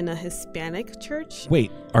raised in a Hispanic church.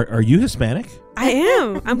 Wait, are you Hispanic? I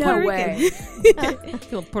am. I'm No Puerto way. Rican. I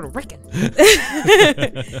feel Puerto Rican.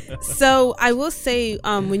 So I will say,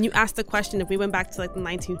 when you asked the question, if we went back to like the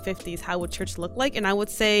 1950s, how would church look like? And I would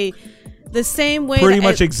say the same way. Pretty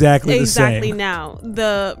much exactly the same. Exactly now.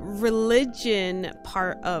 The religion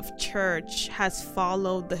part of church has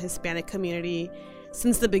followed the Hispanic community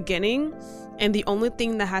since the beginning. And the only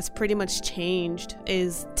thing that has pretty much changed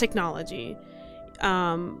is technology.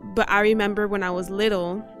 But I remember when I was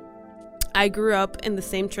little, I grew up in the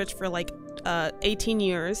same church for like 18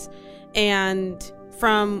 years. And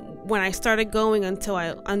from when I started going until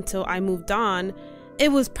I moved on,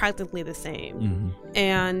 it was practically the same. Mm-hmm.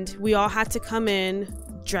 And we all had to come in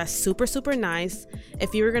dressed super, super nice.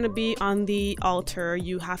 If you were going to be on the altar,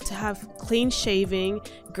 you have to have clean shaving.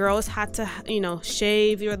 Girls had to,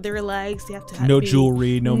 shave their legs. They have to have no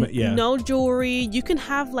jewelry, no jewelry. You can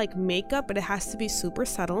have like makeup, but it has to be super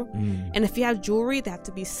subtle. And if you have jewelry, they have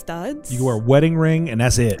to be studs. You can wear a wedding ring, and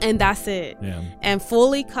that's it. Yeah. And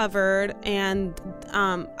fully covered. And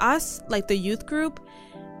us, like the youth group,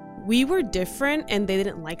 we were different, and they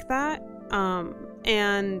didn't like that.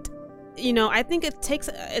 And I think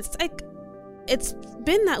it's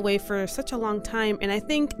been that way for such a long time, and I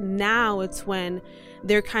think now it's when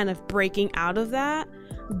they're kind of breaking out of that.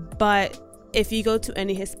 But if you go to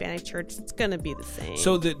any Hispanic church, it's gonna be the same.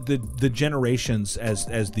 So the generations, as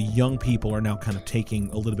the young people are now kind of taking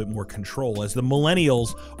a little bit more control, as the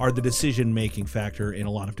millennials are the decision making factor in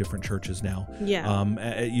a lot of different churches now. Yeah.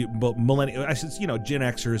 But Gen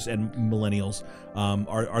Xers and millennials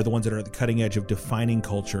are the ones that are at the cutting edge of defining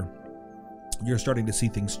culture. You're starting to see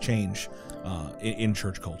things change in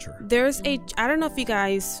church culture. I don't know if you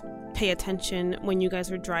guys pay attention when you guys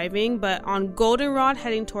were driving, but on Goldenrod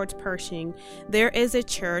heading towards Pershing, there is a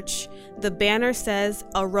church. The banner says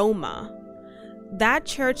Aroma. That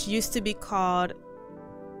church used to be called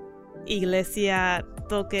Iglesia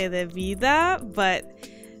Toque de Vida, but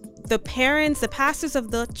the pastors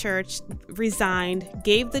of the church resigned,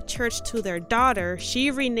 gave the church to their daughter.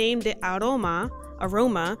 She renamed it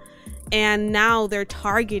Aroma, and now they're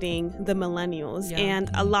targeting the millennials.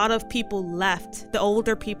 And a lot of people left, the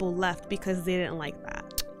older people left, because they didn't like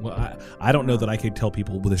that. Well, I don't know that I could tell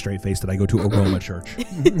people with a straight face that I go to Aroma Church.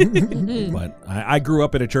 But I grew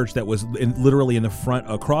up in a church that was literally in the front.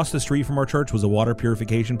 Across the street from our church was a water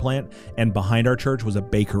purification plant, and behind our church was a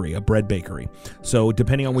bakery, a bread bakery. So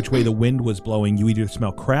depending on which way the wind was blowing, you either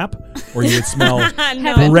smell crap or you would smell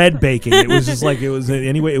bread baking. It was just like,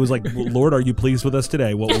 anyway, it was like, Lord, are you pleased with us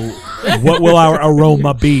today? What will our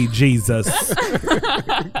aroma be, Jesus?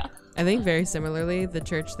 I think very similarly, the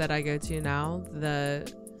church that I go to now,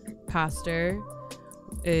 the pastor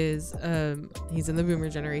is he's in the boomer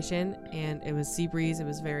generation, and it was Seabreeze. It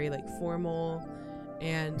was very like formal,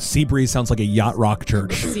 and Seabreeze sounds like a yacht rock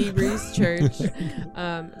church. Seabreeze Church.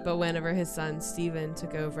 But whenever his son Stephen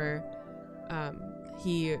took over,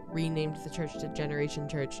 he renamed the church to Generation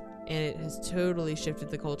Church, and it has totally shifted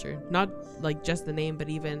the culture. Not like just the name, but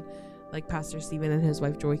even like Pastor Stephen and his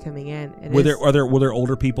wife Joy coming in. Were there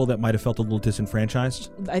older people that might have felt a little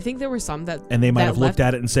disenfranced? I think there were some that, and they might have looked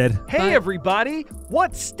at it and said, "Hey, everybody,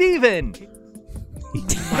 what's Steven?"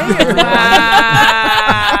 He's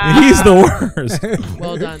the worst.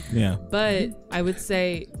 Well done. Yeah. But I would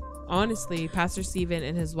say, honestly, Pastor Stephen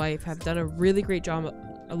and his wife have done a really great job,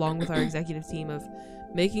 along with our executive team, of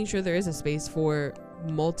making sure there is a space for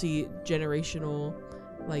multi-generational,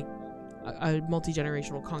 like a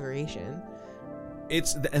multi-generational congregation.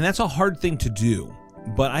 And that's a hard thing to do,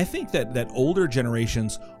 but I think that older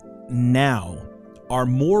generations now are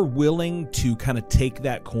more willing to kind of take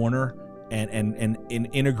that corner and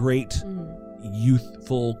integrate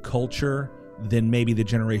youthful culture than maybe the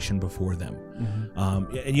generation before them.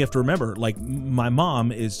 And you have to remember, like, my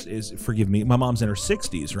mom is forgive me, my mom's in her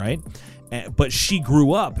 60s, right? But she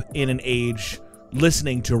grew up in an age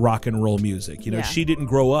listening to rock and roll music. She didn't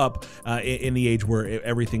grow up in the age where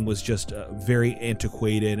everything was just very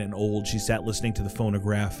antiquated and old. She sat listening to the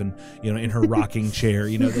phonograph and in her rocking chair.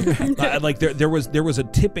 Like there was a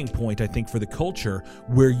tipping point, I think, for the culture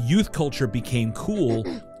where youth culture became cool,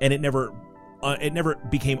 and it never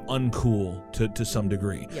became uncool to some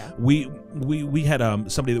degree. Yeah. We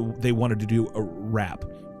had somebody that they wanted to do a rap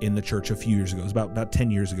in the church a few years ago. It was about 10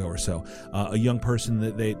 years ago or so. A young person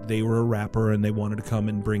that they were a rapper, and they wanted to come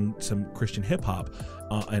and bring some Christian hip hop.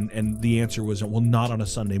 And the answer was, well, not on a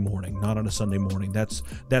Sunday morning. Not on a Sunday morning.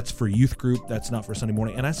 That's for youth group. That's not for Sunday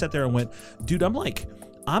morning. And I sat there and went, dude, I'm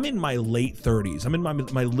in my late 30s. I'm in my mid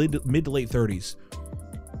to late 30s.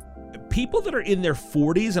 People that are in their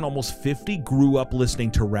 40s and almost 50 grew up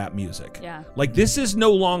listening to rap music. Yeah. Like, this is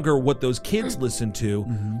no longer what those kids listen to.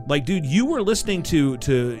 Like, dude, you were listening to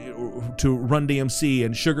Run DMC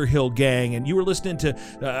and Sugar Hill Gang, and you were listening to,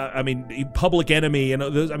 Public Enemy, and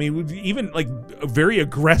those, even like very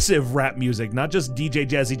aggressive rap music, not just DJ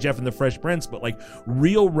Jazzy Jeff and the Fresh Prince, but like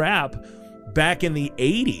real rap back in the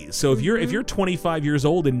 80s. So if you're 25 years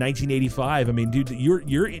old in 1985, dude,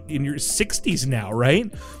 you're in your 60s now,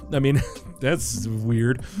 right? That's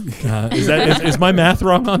weird. Is my math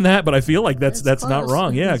wrong on that? But I feel like that's not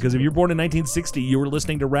wrong. Yeah, because if you're born in 1960, you were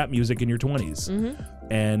listening to rap music in your 20s,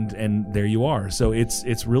 and there you are. So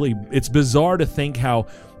it's bizarre to think how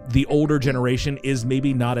the older generation is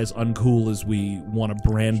maybe not as uncool as we want to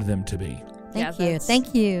brand them to be.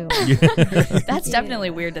 Thank you. That's definitely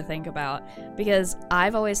weird to think about, because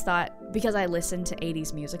I've always thought, because I listen to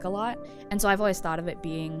 80s music a lot, and so I've always thought of it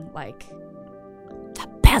being like the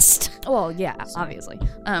best. Well, yeah, obviously.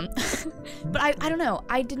 But I don't know.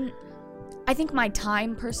 I think my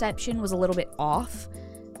time perception was a little bit off,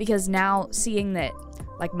 because now seeing that,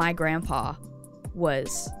 like, my grandpa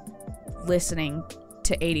was listening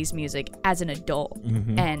to 80s music as an adult,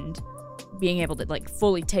 and being able to like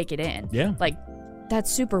fully take it in. Yeah. Like, that's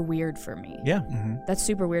super weird for me. Yeah. That's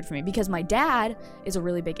super weird for me, because my dad is a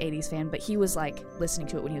really big 80s fan, but he was like listening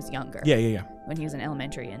to it when he was younger. Yeah. When he was in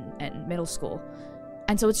elementary and middle school.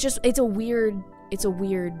 And so it's a weird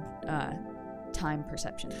time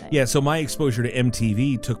perception thing. Yeah, so my exposure to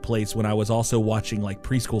MTV took place when I was also watching like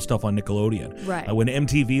preschool stuff on Nickelodeon. Right. When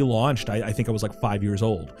MTV launched, I think I was like 5 years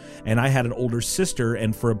old. And I had an older sister,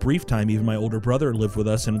 and for a brief time, even my older brother lived with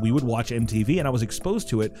us, and we would watch MTV, and I was exposed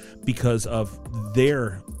to it because of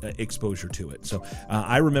their exposure to it. So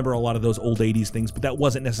I remember a lot of those old 80s things, but that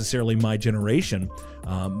wasn't necessarily my generation.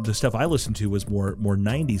 The stuff I listened to was more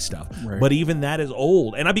 90s stuff. Right. But even that is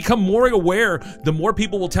old. And I become more aware the more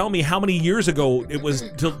people will tell me how many years ago it was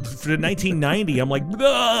to 1990. I'm like,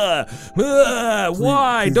 why?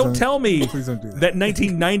 Please Don't tell me please don't do that. that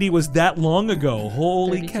 1990 was that long ago.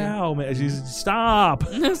 Holy cow, man. Stop.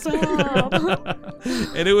 Stop.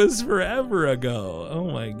 And it was forever ago. Oh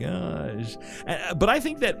my gosh. But I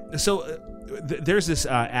think that, there's this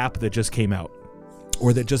app that just came out,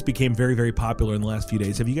 or that just became very, very popular in the last few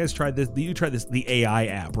days. Have you guys tried this? You tried this, the AI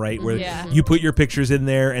app, right? Where you put your pictures in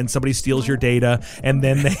there and somebody steals your data, and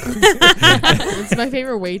then they... It's my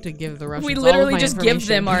favorite way to give the Russians We all literally of my just give information.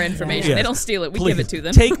 them our information. Yes. They don't steal it. We Please, give it to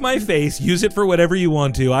them. Take my face, use it for whatever you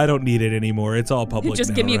want to. I don't need it anymore. It's all public Just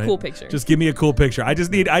now, give me a right? cool picture. Just give me a cool picture. I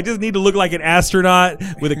just need to look like an astronaut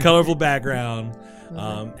with a colorful background.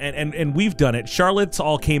 And we've done it. Charlotte's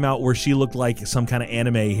all came out where she looked like some kind of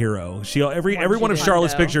anime hero. Every one of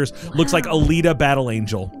Charlotte's pictures looks like Alita Battle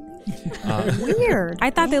Angel. Weird. I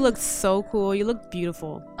thought they looked so cool. You look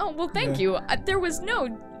beautiful. Oh, well, thank you. There was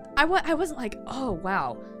no... I wasn't like, oh,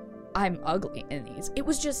 wow, I'm ugly in these. It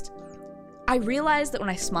was just... I realized that when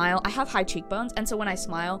I smile, I have high cheekbones, and so when I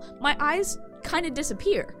smile, my eyes kind of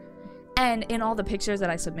disappear. And in all the pictures that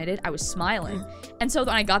I submitted, I was smiling. And so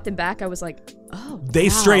when I got them back, I was like, oh, They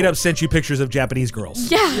wow. straight up sent you pictures of Japanese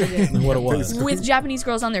girls. Yeah. What it was. With Japanese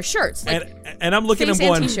girls on their shirts. Like, And I'm looking at face them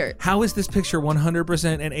and going, t-shirt. how is this picture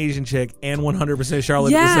 100% an Asian chick and 100%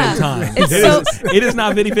 Charlotte Yeah. at the same time? It is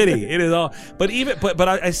not fitty. It is all. But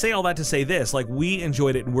I say all that to say this: like, we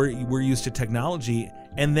enjoyed it, and we're used to technology,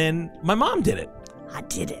 and then my mom did it. I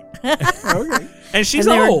did it. Okay. And she's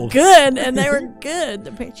and they old. Were good, and they were good.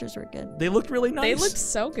 The pictures were good. They looked really nice. They looked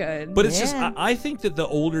so good. But it's just, I think that the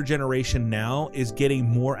older generation now is getting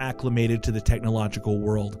more acclimated to the technological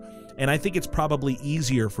world. And I think it's probably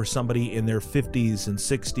easier for somebody in their 50s and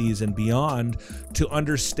 60s and beyond to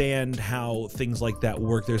understand how things like that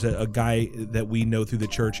work. There's a guy that we know through the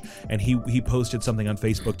church, and he posted something on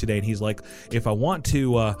Facebook today, and he's like, if I want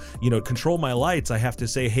to control my lights, I have to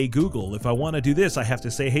say, hey Google. If I want to do this, I have to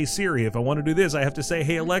say, hey Siri. If I want to do this, I have to say,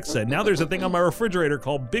 hey Alexa. Now there's a thing on my refrigerator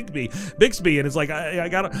called Bixby, and it's like, I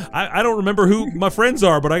don't remember who my friends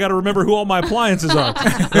are, but I got to remember who all my appliances are.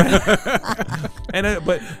 And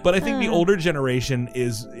but I think the older generation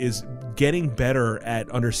is getting better at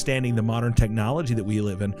understanding the modern technology that we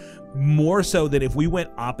live in, more so than if we went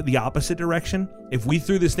the opposite direction. If we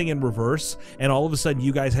threw this thing in reverse and all of a sudden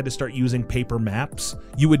you guys had to start using paper maps,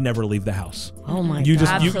 you would never leave the house. Oh my You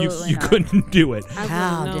god! just you couldn't do it.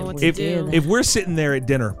 How know did what we to do that? If we're sitting there at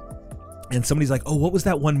dinner and somebody's like, oh, what was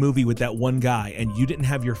that one movie with that one guy, and you didn't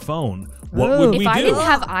have your phone, what would we If I do? didn't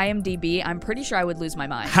have IMDb, I'm pretty sure I would lose my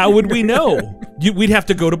mind. How would we know? We'd have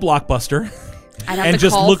to go to Blockbuster. I'd have and to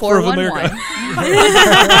just call look for 411.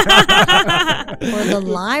 Or the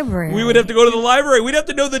library. We would have to go to the library. We'd have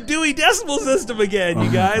to know the Dewey Decimal System again, you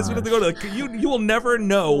guys. We'd have to go to you will never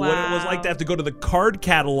know what it was like to have to go to the card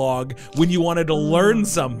catalog when you wanted to learn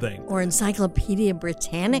something. Or Encyclopedia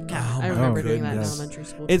Britannica. I remember doing that in goodness. elementary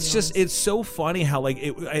school. It's so funny how like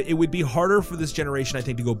it would be harder for this generation, I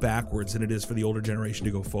think, to go backwards than it is for the older generation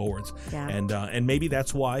to go forwards. Yeah. And maybe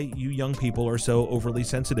that's why you young people are so overly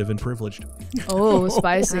sensitive and privileged. Oh,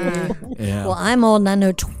 spicy. Yeah. Well, I'm old, and I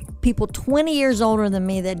know people 20 years older than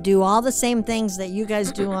me that do all the same things that you guys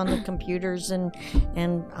do on the computers and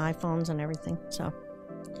iPhones and everything. So,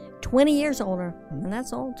 20 years older, and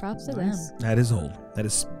that's old. Props to them. That is old. That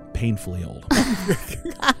is painfully old.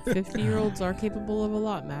 50-year-olds are capable of a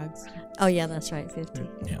lot, Mags. Oh yeah, that's right, 50.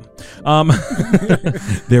 Yeah.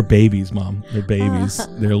 They're babies, Mom. They're babies.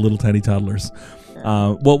 They're little tiny toddlers.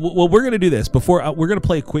 Well, we're going to do this. Before we're going to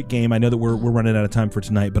play a quick game. I know that we're running out of time for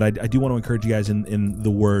tonight, but I do want to encourage you guys in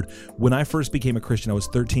the Word. When I first became a Christian, I was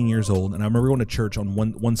 13 years old, and I remember going to church on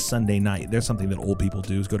one Sunday night. There's something that old people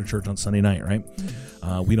do, is go to church on Sunday night, right?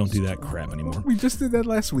 We don't do that crap anymore. We just did that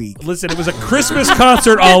last week. Listen, it was a Christmas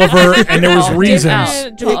concert, Oliver, and there was reasons.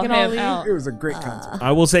 It was a great concert.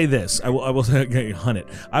 I will say this. I will say, okay, hunt it.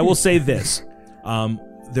 I will say this.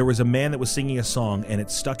 There was a man that was singing a song, and it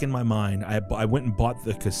stuck in my mind. I went and bought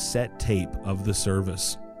the cassette tape of the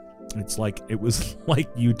service. It was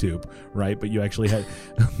like YouTube, right? But you actually had,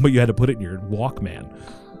 you had to put it in your Walkman.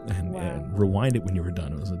 and rewind it when you were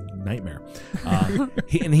done. It was a nightmare.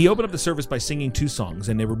 He opened up the service by singing 2 songs,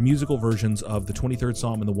 and they were musical versions of the 23rd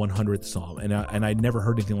Psalm and the 100th Psalm. And I'd never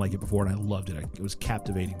heard anything like it before, and I loved it. It was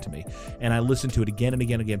captivating to me. And I listened to it again and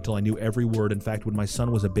again and again until I knew every word. In fact, when my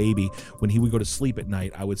son was a baby, when he would go to sleep at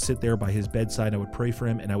night, I would sit there by his bedside, I would pray for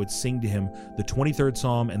him, and I would sing to him the 23rd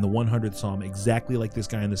Psalm and the 100th Psalm exactly like this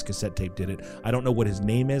guy on this cassette tape did it. I don't know what his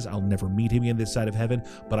name is. I'll never meet him again this side of heaven,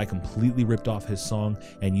 but I completely ripped off his song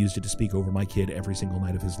and used it to speak over my kid every single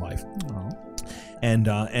night of his life. And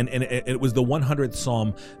it was the 100th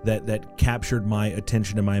Psalm that captured my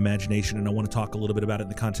attention and my imagination, and I want to talk a little bit about it in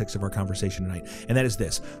the context of our conversation tonight. And that is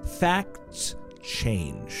this: facts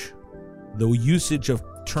change. The usage of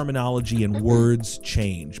terminology and words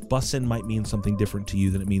change. Bussin' might mean something different to you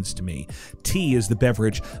than it means to me. Tea is the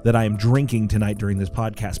beverage that I am drinking tonight during this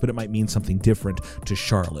podcast, but it might mean something different to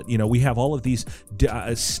Charlotte. You know, we have all of these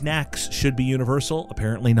snacks should be universal.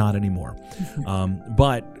 Apparently not anymore.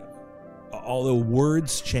 But although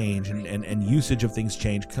words change and usage of things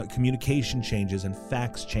change, communication changes and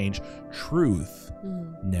facts change, truth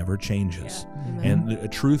never changes. Yeah.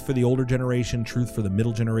 And truth for the older generation, truth for the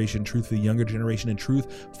middle generation, truth for the younger generation, and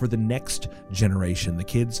truth for the next generation, the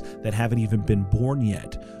kids that haven't even been born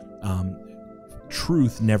yet.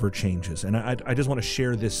 Truth never changes. And I just want to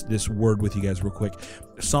share this word with you guys real quick.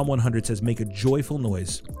 Psalm 100 says, "Make a joyful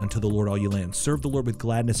noise unto the Lord, all ye lands. Serve the Lord with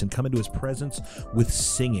gladness and come into his presence with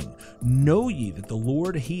singing. Know ye that the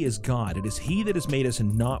Lord, he is God. It is he that has made us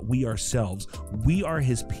and not we ourselves. We are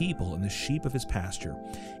his people and the sheep of his pasture.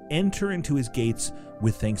 Enter into his gates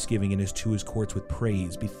with thanksgiving and to his courts with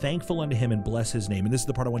praise. Be thankful unto him and bless his name." And this is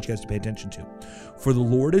the part I want you guys to pay attention to. "For the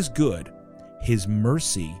Lord is good. His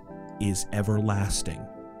mercy is everlasting,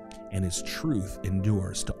 and his truth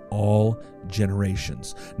endures to all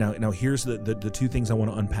generations." Now here's the 2 things I want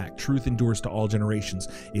to unpack. Truth endures to all generations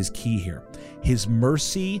is key here. His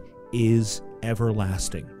mercy is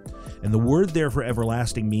everlasting. And the word there for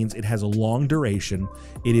everlasting means it has a long duration.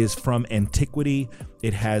 It is from antiquity.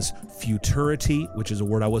 It has futurity, which is a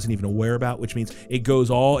word I wasn't even aware about, which means it goes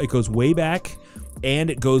way back and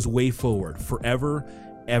it goes way forward. Forever,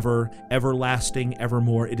 ever, everlasting,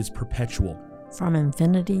 evermore. It is perpetual. From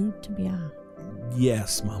infinity to beyond.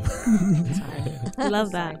 Yes, Mom. I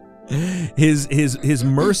love that. His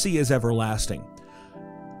mercy is everlasting,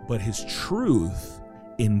 but his truth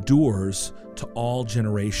endures to all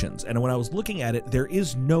generations. And when I was looking at it, there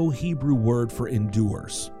is no Hebrew word for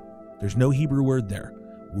endures. There's no Hebrew word there.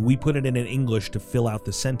 We put it in English to fill out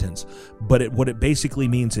the sentence, but what it basically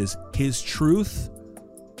means is his truth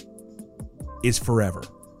is forever.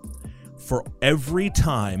 For every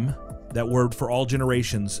time, that word for all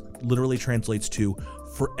generations literally translates to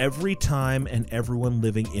for every time and everyone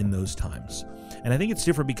living in those times. And I think it's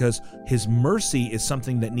different because his mercy is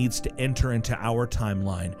something that needs to enter into our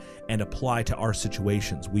timeline and apply to our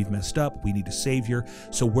situations. We've messed up. We need a savior.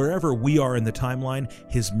 So wherever we are in the timeline,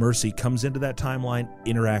 his mercy comes into that timeline,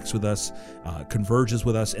 interacts with us, converges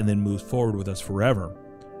with us, and then moves forward with us forever.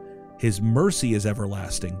 His mercy is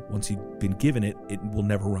everlasting. Once you've been given it, it will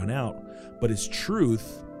never run out. But his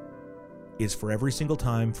truth is for every single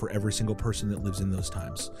time, for every single person that lives in those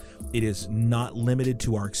times. It is not limited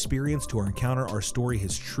to our experience, to our encounter, our story.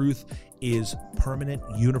 His truth is permanent,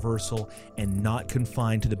 universal, and not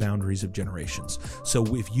confined to the boundaries of generations. So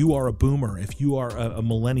if you are a boomer, if you are a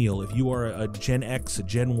millennial, if you are a Gen X, a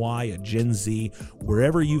Gen Y, a Gen Z,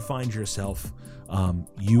 wherever you find yourself,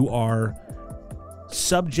 you are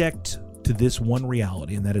subject to this one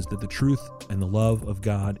reality, and that is that the truth and the love of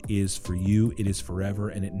God is for you. It is forever,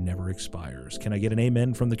 and it never expires. Can I get an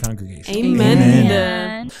amen from the congregation?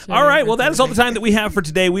 Amen. All right, well, that is all the time that we have for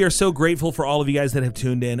today. We are so grateful for all of you guys that have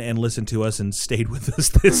tuned in and listened to us and stayed with us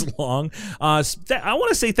this long. I want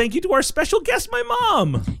to say thank you to our special guest, my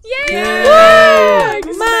mom. Yay!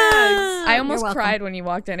 Mom! I almost cried when you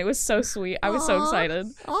walked in. It was so sweet. I was so excited.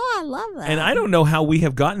 Oh, I love that. And I don't know how we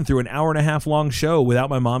have gotten through an hour-and-a-half long show without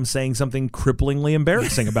my mom saying something cripplingly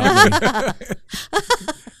embarrassing about me.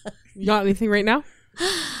 You got anything right now?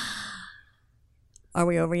 Are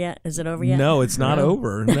we over yet? Is it over yet? No, it's not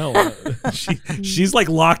over. No. She's like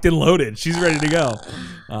locked and loaded. She's ready to go.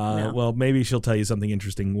 No. Well, maybe she'll tell you something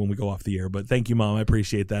interesting when we go off the air. But thank you, Mom. I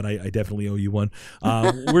appreciate that. I definitely owe you one.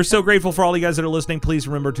 We're so grateful for all you guys that are listening. Please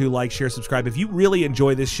remember to like, share, subscribe. If you really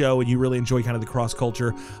enjoy this show and you really enjoy kind of the cross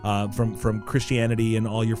culture from Christianity and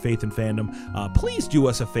all your faith and fandom, please do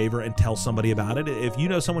us a favor and tell somebody about it. If you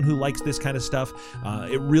know someone who likes this kind of stuff,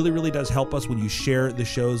 it really, really does help us when you share the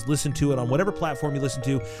shows. Listen to it on whatever platform you you listen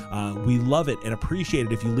to. We love it and appreciate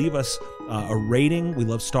it if you leave us a rating. We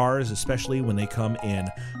love stars, especially when they come in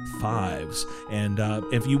 5s. And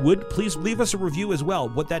if you would, please leave us a review as well.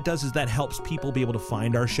 What that does is that helps people be able to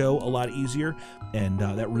find our show a lot easier, and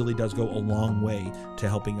that really does go a long way to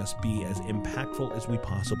helping us be as impactful as we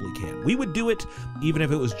possibly can. We would do it even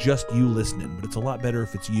if it was just you listening, but it's a lot better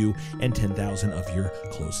if it's you and 10,000 of your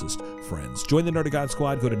closest friends. Join the Nerd of God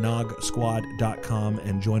Squad. Go to nogsquad.com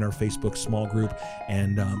and join our Facebook small group,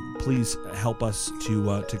 and please help us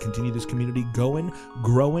to continue this community going,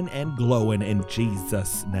 growing, and glowing in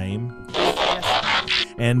Jesus' name.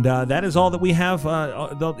 And that is all that we have.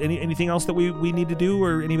 Anything else that we need to do,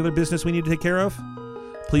 or any other business we need to take care of?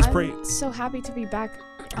 Please pray. I'm so happy to be back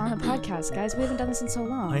on the podcast, guys. We haven't done this in so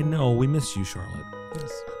long. I know. We miss you, Charlotte. Yes.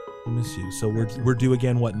 We miss you. So we're due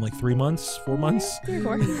again, what, in like 3 months, 4 months? 3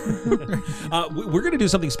 or 4. We're going to do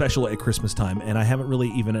something special at Christmas time, and I haven't really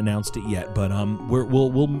even announced it yet, but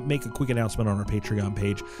we'll make a quick announcement on our Patreon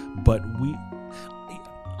page, but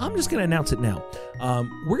I'm just going to announce it now.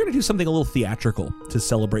 We're going to do something a little theatrical to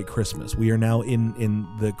celebrate Christmas. We are now in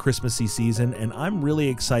the Christmassy season, and I'm really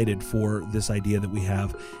excited for this idea that we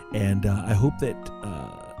have, and I hope that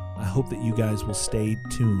you guys will stay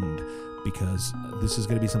tuned, because this is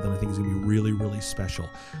going to be something I think is going to be really, really special.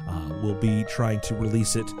 We'll be trying to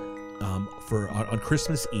release it on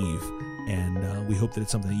Christmas Eve, and we hope that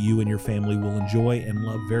it's something that you and your family will enjoy and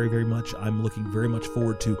love very, very much. I'm looking very much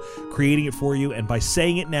forward to creating it for you, and by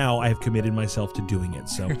saying it now, I have committed myself to doing it.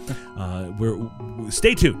 So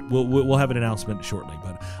stay tuned. We'll have an announcement shortly.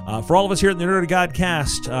 But for all of us here at the Nerd of God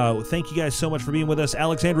cast, thank you guys so much for being with us.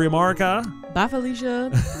 Alexandria Marica. Bye,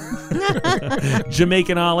 Felicia.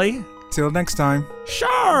 Jamaican Ollie. Till next time.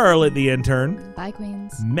 Charlotte the intern. Bye,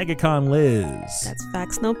 Queens. Megacon Liz. That's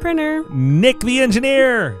Fax No Printer. Nick the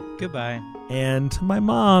engineer. Goodbye. And my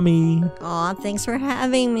mommy. Aw, thanks for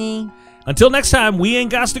having me. Until next time, we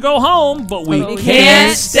ain't got to go home, but we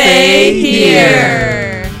can't stay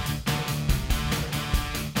here.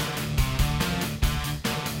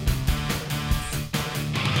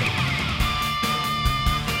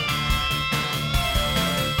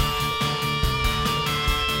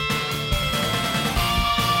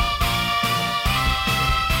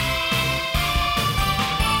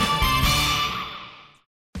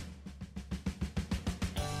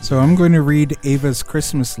 So I'm going to read Ava's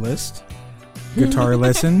Christmas list. Guitar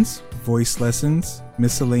lessons, voice lessons,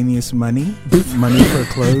 miscellaneous money, money for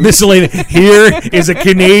clothes. Miscellaneous. Here is a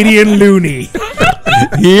Canadian loonie.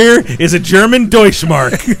 Here is a German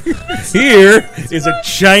Deutschmark. Here is a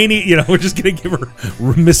Chinese. We're just going to give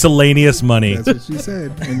her miscellaneous money. That's what she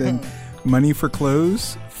said. And then money for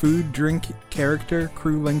clothes, food, drink, character,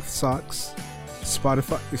 crew length socks.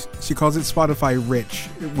 Spotify. She calls it Spotify rich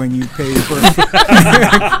when you pay for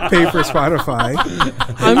Spotify.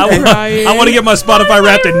 I'm crying. I want to get my Spotify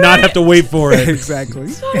Wrapped and not have to wait for it. Exactly.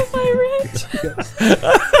 Spotify rich.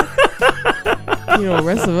 The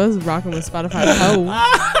rest of us rocking with Spotify Pro.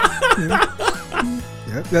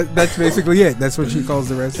 That's basically it. That's what she calls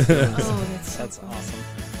the rest of us. That's awesome.